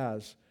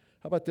paths.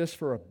 How about this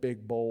for a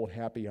big, bold,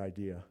 happy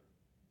idea?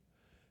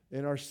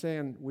 In our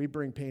sin, we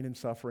bring pain and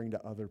suffering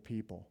to other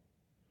people.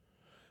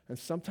 And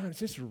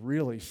sometimes it's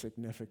really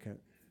significant.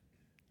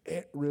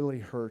 It really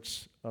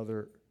hurts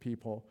other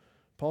people.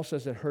 Paul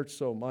says it hurts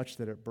so much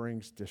that it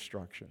brings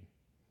destruction.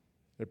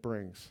 It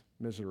brings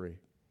misery.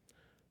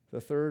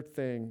 The third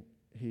thing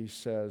he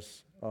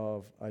says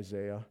of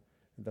Isaiah,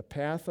 the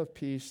path of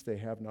peace they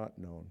have not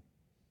known.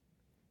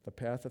 The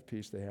path of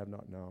peace they have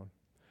not known.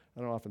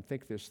 I don't often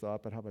think this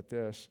thought, but how about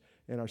this?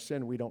 In our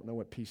sin, we don't know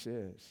what peace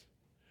is.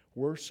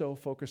 We're so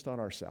focused on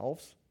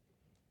ourselves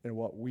and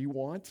what we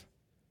want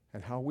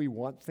and how we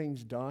want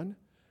things done,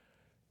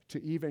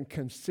 to even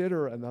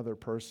consider another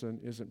person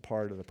isn't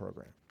part of the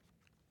program.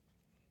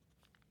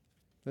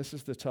 This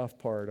is the tough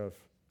part of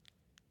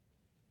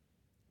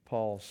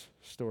Paul's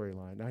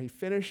storyline. Now he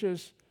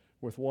finishes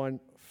with one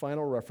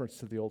final reference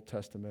to the Old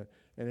Testament,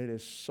 and it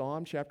is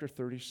Psalm chapter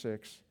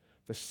 36,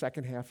 the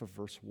second half of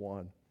verse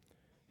 1.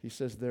 He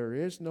says, there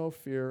is no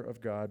fear of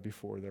God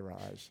before their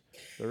eyes.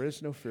 There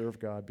is no fear of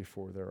God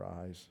before their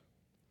eyes.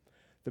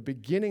 The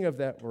beginning of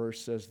that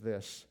verse says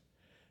this,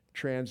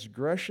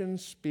 transgression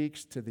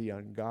speaks to the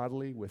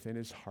ungodly within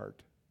his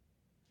heart.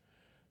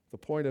 The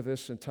point of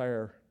this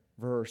entire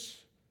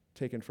verse,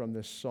 taken from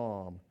this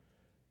psalm,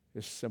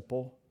 is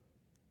simple.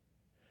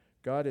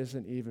 God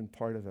isn't even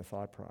part of the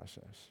thought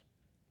process.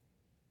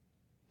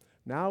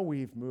 Now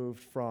we've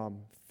moved from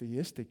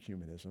theistic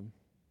humanism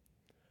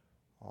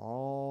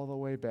all the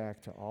way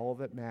back to all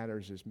that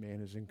matters is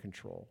man is in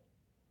control.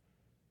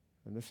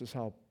 And this is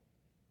how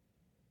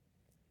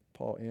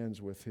Paul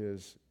ends with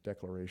his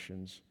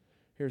declarations.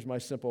 Here's my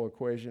simple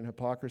equation.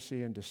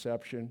 Hypocrisy and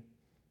deception,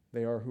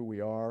 they are who we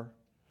are.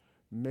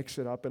 Mix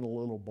it up in a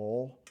little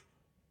bowl.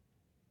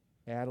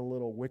 Add a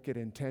little wicked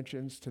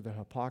intentions to the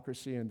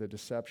hypocrisy and the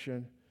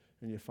deception,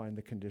 and you find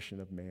the condition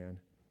of man.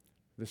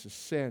 This is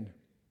sin.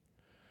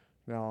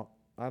 Now,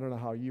 I don't know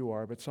how you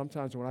are, but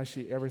sometimes when I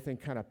see everything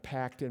kind of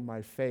packed in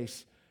my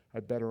face, I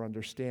better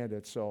understand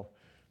it. So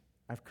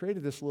I've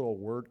created this little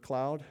word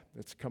cloud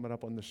that's coming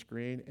up on the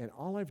screen, and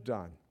all I've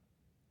done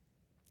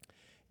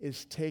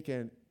is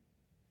taken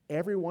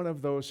every one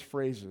of those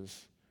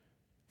phrases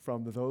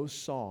from those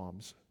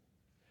Psalms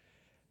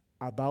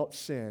about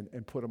sin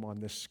and put them on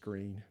this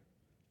screen.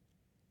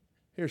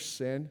 Here's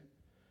sin.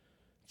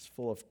 It's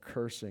full of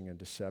cursing and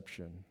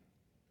deception.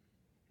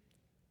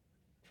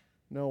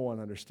 No one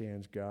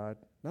understands God.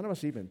 None of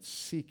us even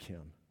seek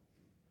him.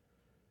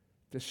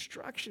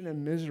 Destruction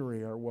and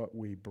misery are what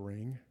we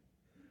bring,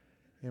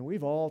 and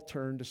we've all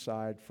turned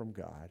aside from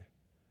God.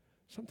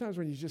 Sometimes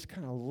when you just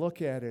kind of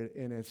look at it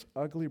in its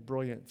ugly,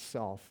 brilliant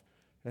self,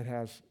 it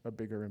has a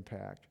bigger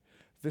impact.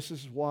 This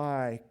is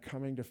why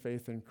coming to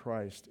faith in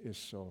Christ is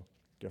so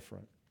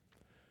different.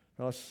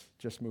 Now let's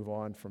just move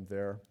on from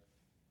there.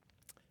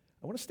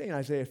 I want to stay in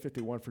Isaiah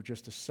 51 for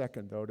just a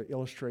second, though, to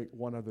illustrate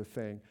one other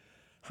thing.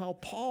 How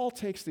Paul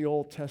takes the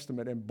Old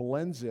Testament and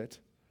blends it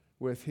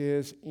with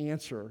his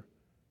answer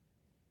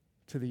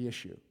to the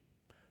issue.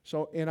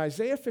 So in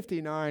Isaiah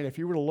 59, if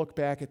you were to look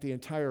back at the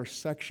entire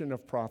section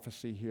of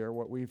prophecy here,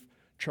 what we've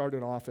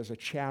charted off as a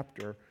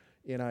chapter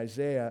in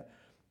Isaiah,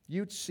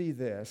 you'd see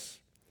this.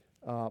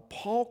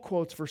 Paul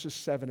quotes verses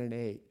 7 and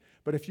 8.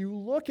 But if you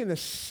look in the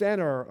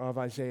center of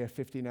Isaiah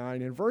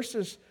 59, in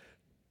verses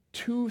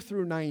 2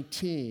 through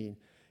 19,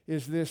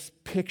 is this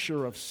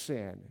picture of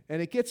sin.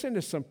 And it gets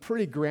into some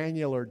pretty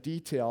granular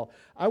detail.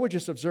 I would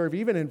just observe,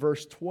 even in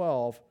verse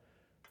 12,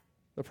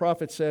 the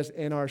prophet says,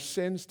 and our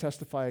sins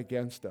testify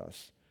against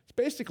us. It's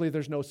basically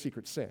there's no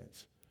secret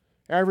sins.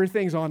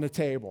 Everything's on the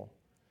table.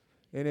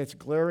 And it's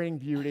glaring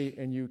beauty,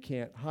 and you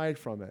can't hide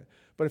from it.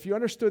 But if you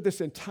understood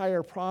this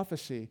entire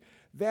prophecy,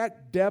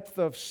 that depth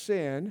of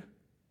sin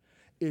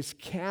is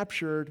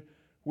captured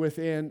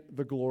within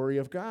the glory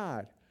of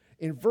God.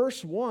 In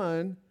verse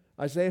 1,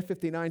 Isaiah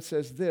 59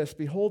 says this,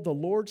 "Behold, the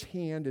Lord's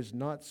hand is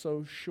not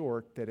so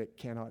short that it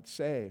cannot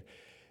save."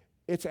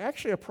 It's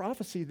actually a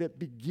prophecy that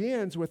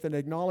begins with an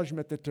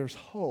acknowledgement that there's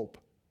hope.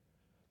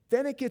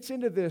 Then it gets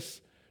into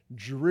this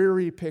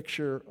dreary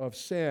picture of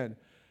sin.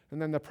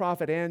 And then the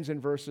prophet ends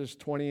in verses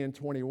 20 and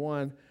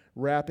 21,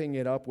 wrapping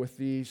it up with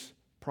these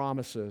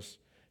promises.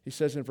 He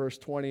says in verse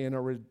 20, "And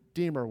a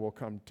Redeemer will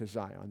come to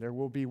Zion." There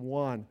will be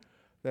one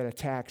that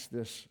attacks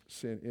this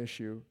sin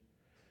issue.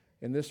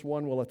 And this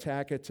one will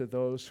attack it to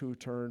those who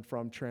turn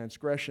from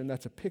transgression.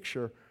 That's a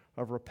picture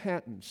of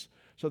repentance.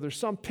 So there's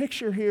some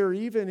picture here,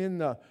 even in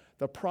the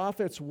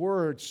prophet's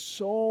words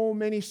so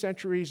many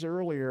centuries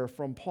earlier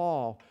from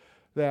Paul,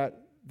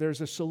 that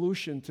there's a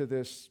solution to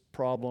this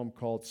problem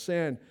called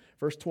sin.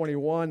 Verse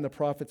 21, the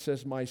prophet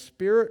says, "My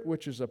spirit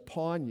which is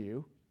upon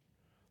you,"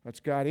 that's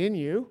God in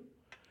you,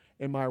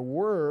 "and my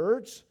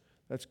words,"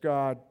 that's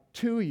God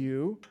to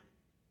you,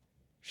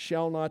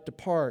 "shall not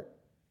depart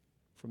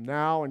from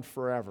now and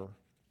forever."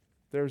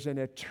 There's an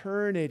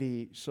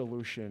eternity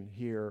solution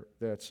here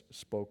that's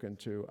spoken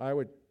to. I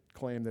would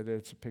claim that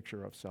it's a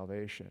picture of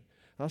salvation.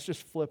 Now let's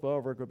just flip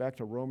over, go back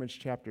to Romans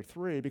chapter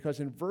 3, because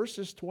in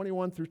verses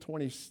 21 through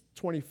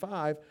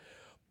 25,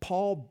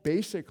 Paul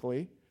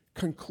basically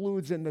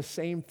concludes in the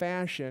same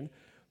fashion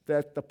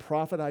that the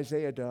prophet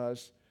Isaiah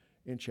does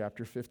in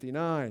chapter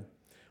 59.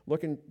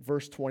 Look in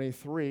verse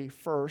 23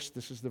 first.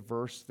 This is the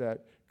verse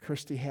that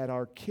Christy had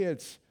our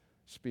kids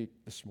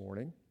speak this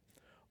morning.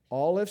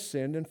 "All have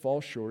sinned and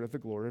fall short of the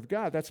glory of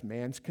God." That's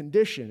man's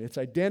condition. It's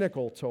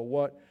identical to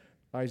what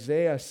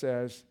Isaiah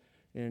says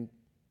in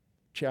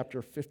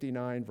chapter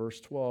 59, verse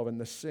 12,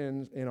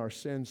 "And our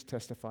sins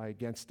testify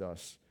against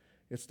us."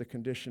 It's the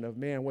condition of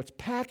man. What's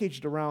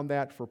packaged around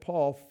that for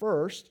Paul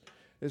first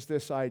is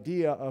this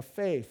idea of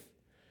faith.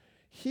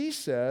 He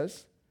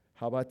says,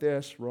 how about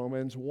this?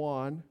 Romans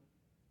 1,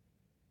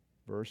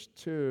 verse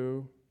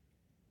 2,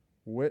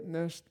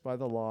 "Witnessed by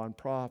the law and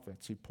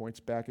prophets." He points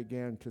back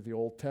again to the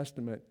Old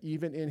Testament,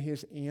 even in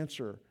his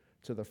answer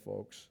to the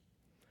folks.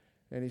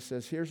 And he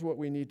says, here's what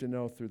we need to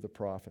know through the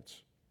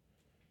prophets,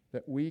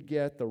 that we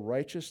get the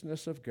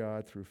righteousness of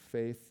God through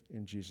faith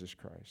in Jesus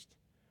Christ.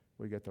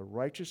 We get the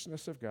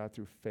righteousness of God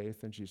through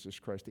faith in Jesus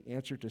Christ. The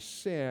answer to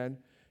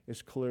sin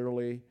is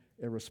clearly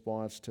in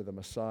response to the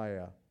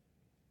Messiah.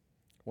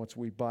 Once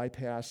we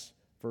bypass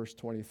verse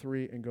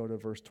 23 and go to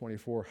verse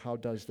 24, how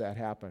does that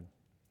happen?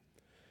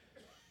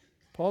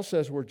 Paul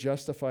says we're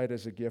justified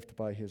as a gift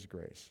by his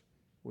grace.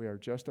 We are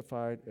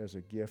justified as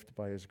a gift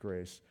by his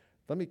grace.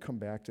 Let me come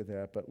back to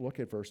that, but look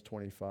at verse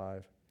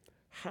 25.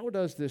 How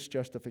does this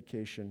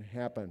justification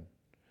happen?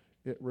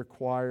 It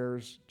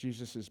requires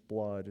Jesus'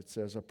 blood. It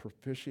says a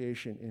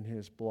propitiation in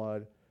his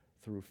blood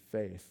through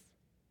faith.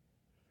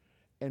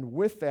 And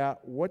with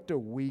that, what do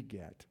we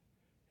get?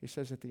 He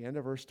says at the end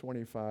of verse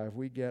 25,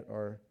 we get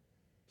our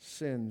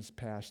sins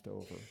passed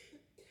over.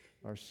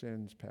 Our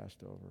sins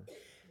passed over.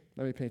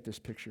 Let me paint this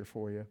picture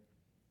for you.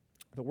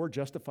 The word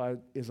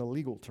justified is a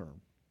legal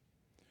term.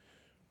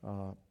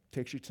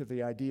 Takes you to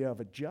the idea of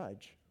a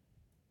judge.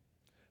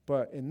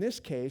 But in this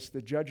case,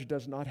 the judge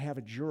does not have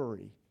a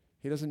jury.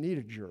 He doesn't need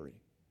a jury.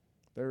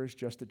 There is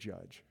just a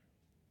judge.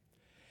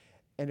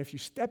 And if you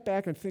step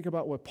back and think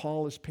about what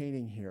Paul is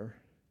painting here,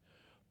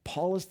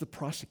 Paul is the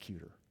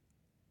prosecutor.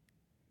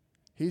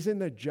 He's in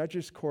the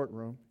judge's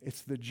courtroom.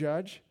 It's the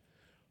judge,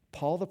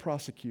 Paul the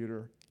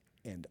prosecutor,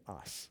 and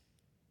us.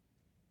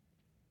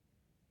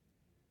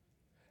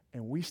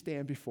 And we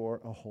stand before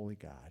a holy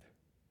God.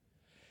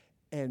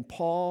 And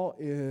Paul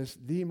is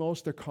the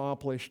most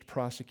accomplished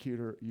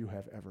prosecutor you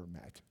have ever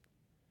met,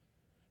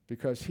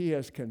 because he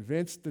has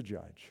convinced the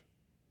judge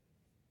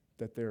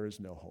that there is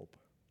no hope,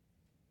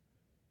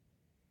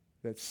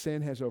 that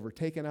sin has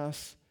overtaken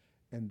us,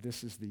 and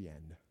this is the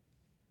end.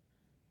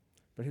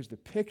 But here's the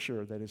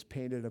picture that is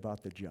painted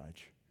about the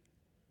judge.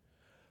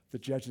 The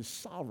judge is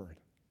sovereign.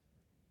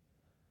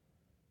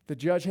 The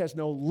judge has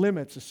no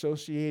limits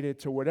associated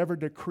to whatever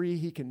decree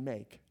he can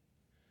make.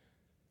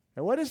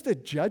 And what does the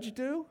judge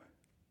do?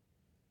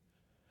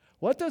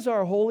 What does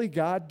our holy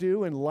God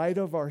do in light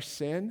of our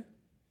sin?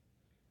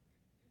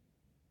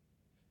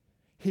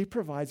 He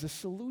provides a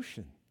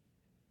solution.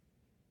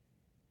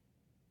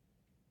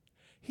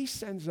 He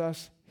sends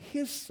us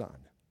his Son.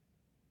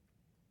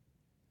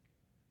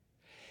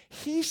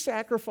 He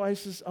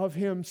sacrifices of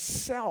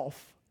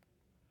himself.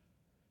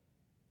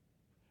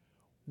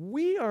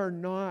 We are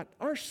not,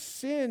 our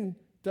sin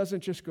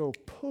doesn't just go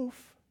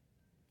poof.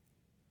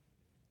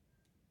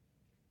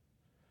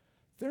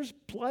 There's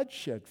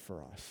bloodshed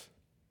for us.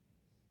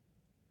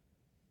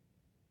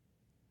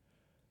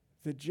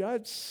 The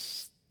judge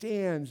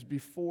stands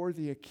before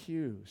the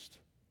accused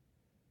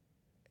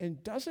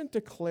and doesn't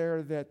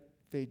declare that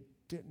they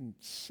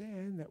didn't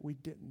sin, that we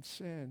didn't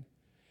sin.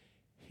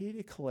 He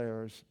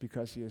declares,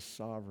 because he is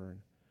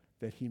sovereign,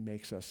 that he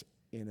makes us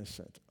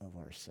innocent of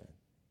our sin.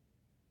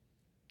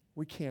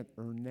 We can't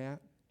earn that.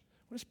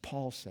 What does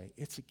Paul say?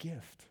 It's a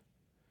gift.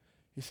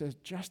 He says,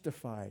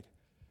 justified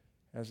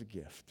as a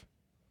gift.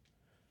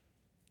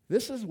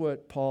 This is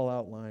what Paul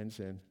outlines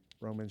in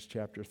Romans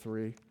chapter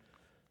 3.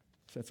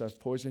 since I've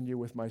poisoned you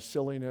with my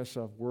silliness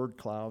of word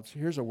clouds,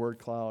 here's a word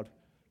cloud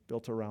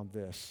built around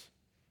this.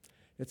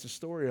 It's a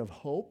story of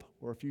hope,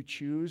 or if you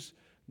choose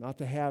not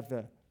to have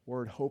the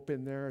word hope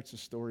in there, it's a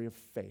story of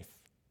faith.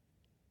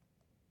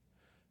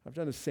 I've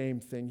done the same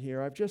thing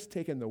here. I've just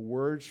taken the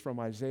words from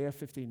Isaiah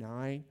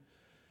 59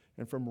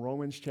 and from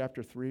Romans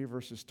chapter 3,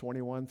 verses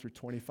 21 through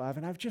 25,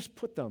 and I've just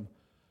put them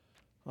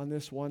on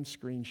this one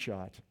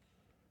screenshot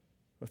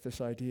with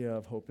this idea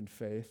of hope and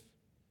faith.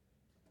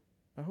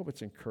 I hope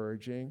it's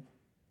encouraging.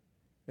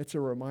 It's a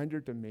reminder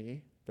to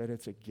me that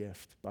it's a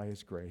gift by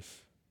His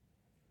grace,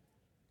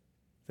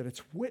 that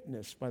it's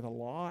witnessed by the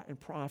law and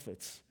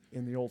prophets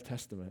in the Old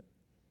Testament,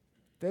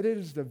 that it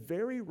is the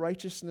very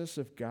righteousness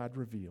of God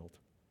revealed,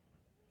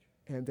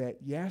 and that,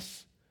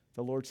 yes,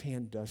 the Lord's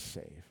hand does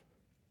save.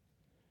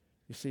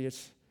 You see,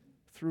 it's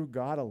through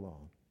God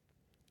alone,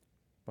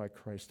 by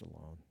Christ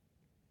alone,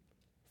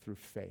 through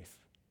faith.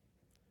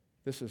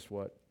 This is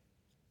what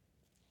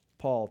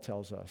Paul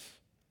tells us.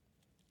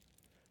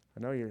 I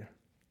know you're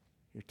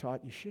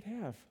taught you should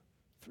have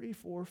 3,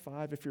 4,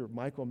 5, if you're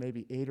Michael,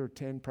 maybe 8 or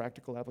 10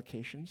 practical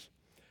applications.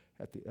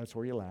 That's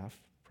where you laugh,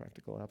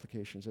 practical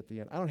applications at the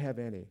end. I don't have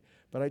any,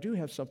 but I do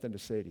have something to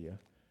say to you.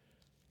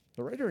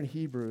 The writer in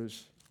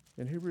Hebrews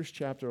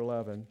chapter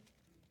 11,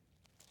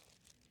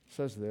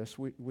 says this.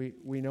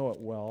 We know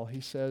it well.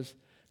 He says,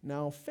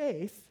 now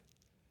faith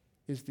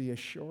is the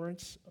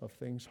assurance of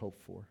things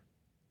hoped for.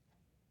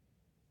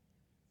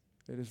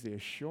 It is the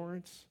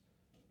assurance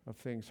of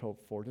things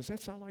hoped for. Does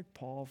that sound like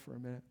Paul for a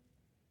minute?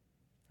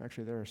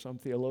 Actually, there are some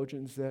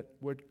theologians that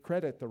would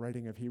credit the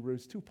writing of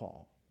Hebrews to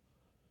Paul.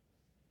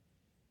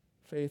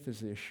 Faith is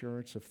the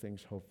assurance of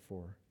things hoped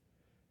for.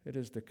 It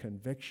is the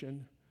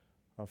conviction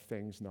of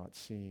things not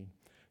seen.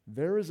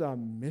 There is a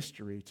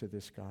mystery to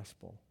this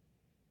gospel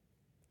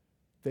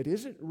that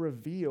isn't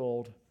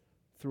revealed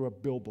through a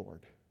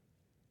billboard.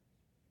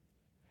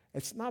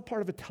 It's not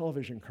part of a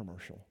television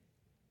commercial.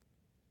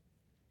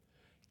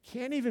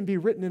 Can't even be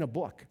written in a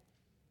book.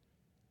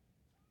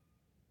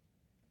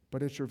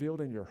 But it's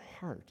revealed in your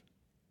heart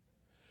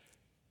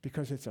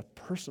because it's a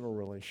personal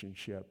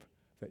relationship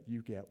that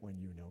you get when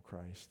you know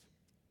Christ.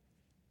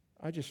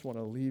 I just want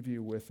to leave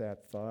you with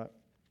that thought,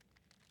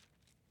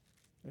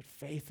 that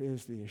faith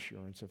is the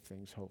assurance of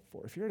things hoped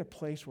for. If you're at a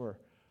place where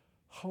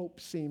hope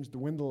seems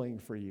dwindling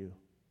for you,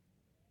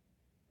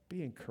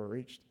 be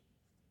encouraged.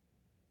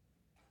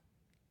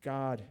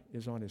 God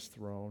is on His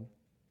throne.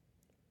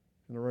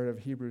 And the writer of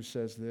Hebrews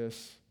says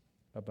this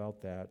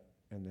about that,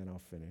 and then I'll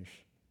finish.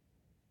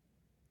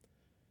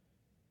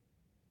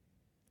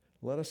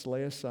 Let us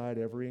lay aside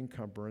every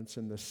encumbrance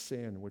and the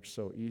sin which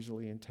so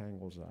easily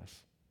entangles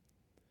us.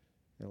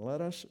 And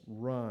let us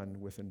run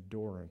with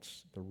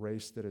endurance the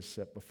race that is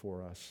set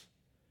before us,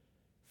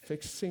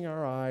 fixing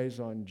our eyes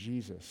on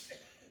Jesus,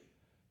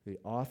 the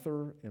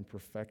author and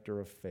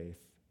perfecter of faith,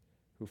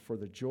 who for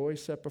the joy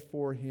set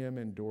before Him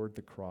endured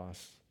the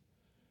cross,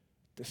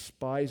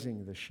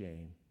 despising the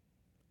shame,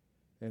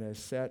 and has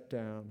sat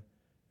down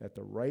at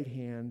the right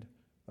hand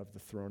of the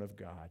throne of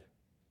God.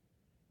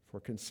 For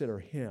consider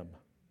Him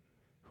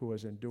who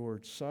has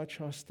endured such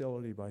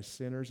hostility by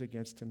sinners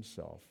against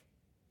Himself,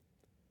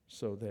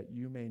 so that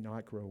you may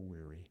not grow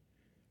weary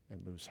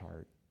and lose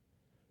heart.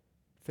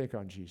 Think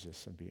on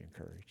Jesus and be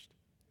encouraged.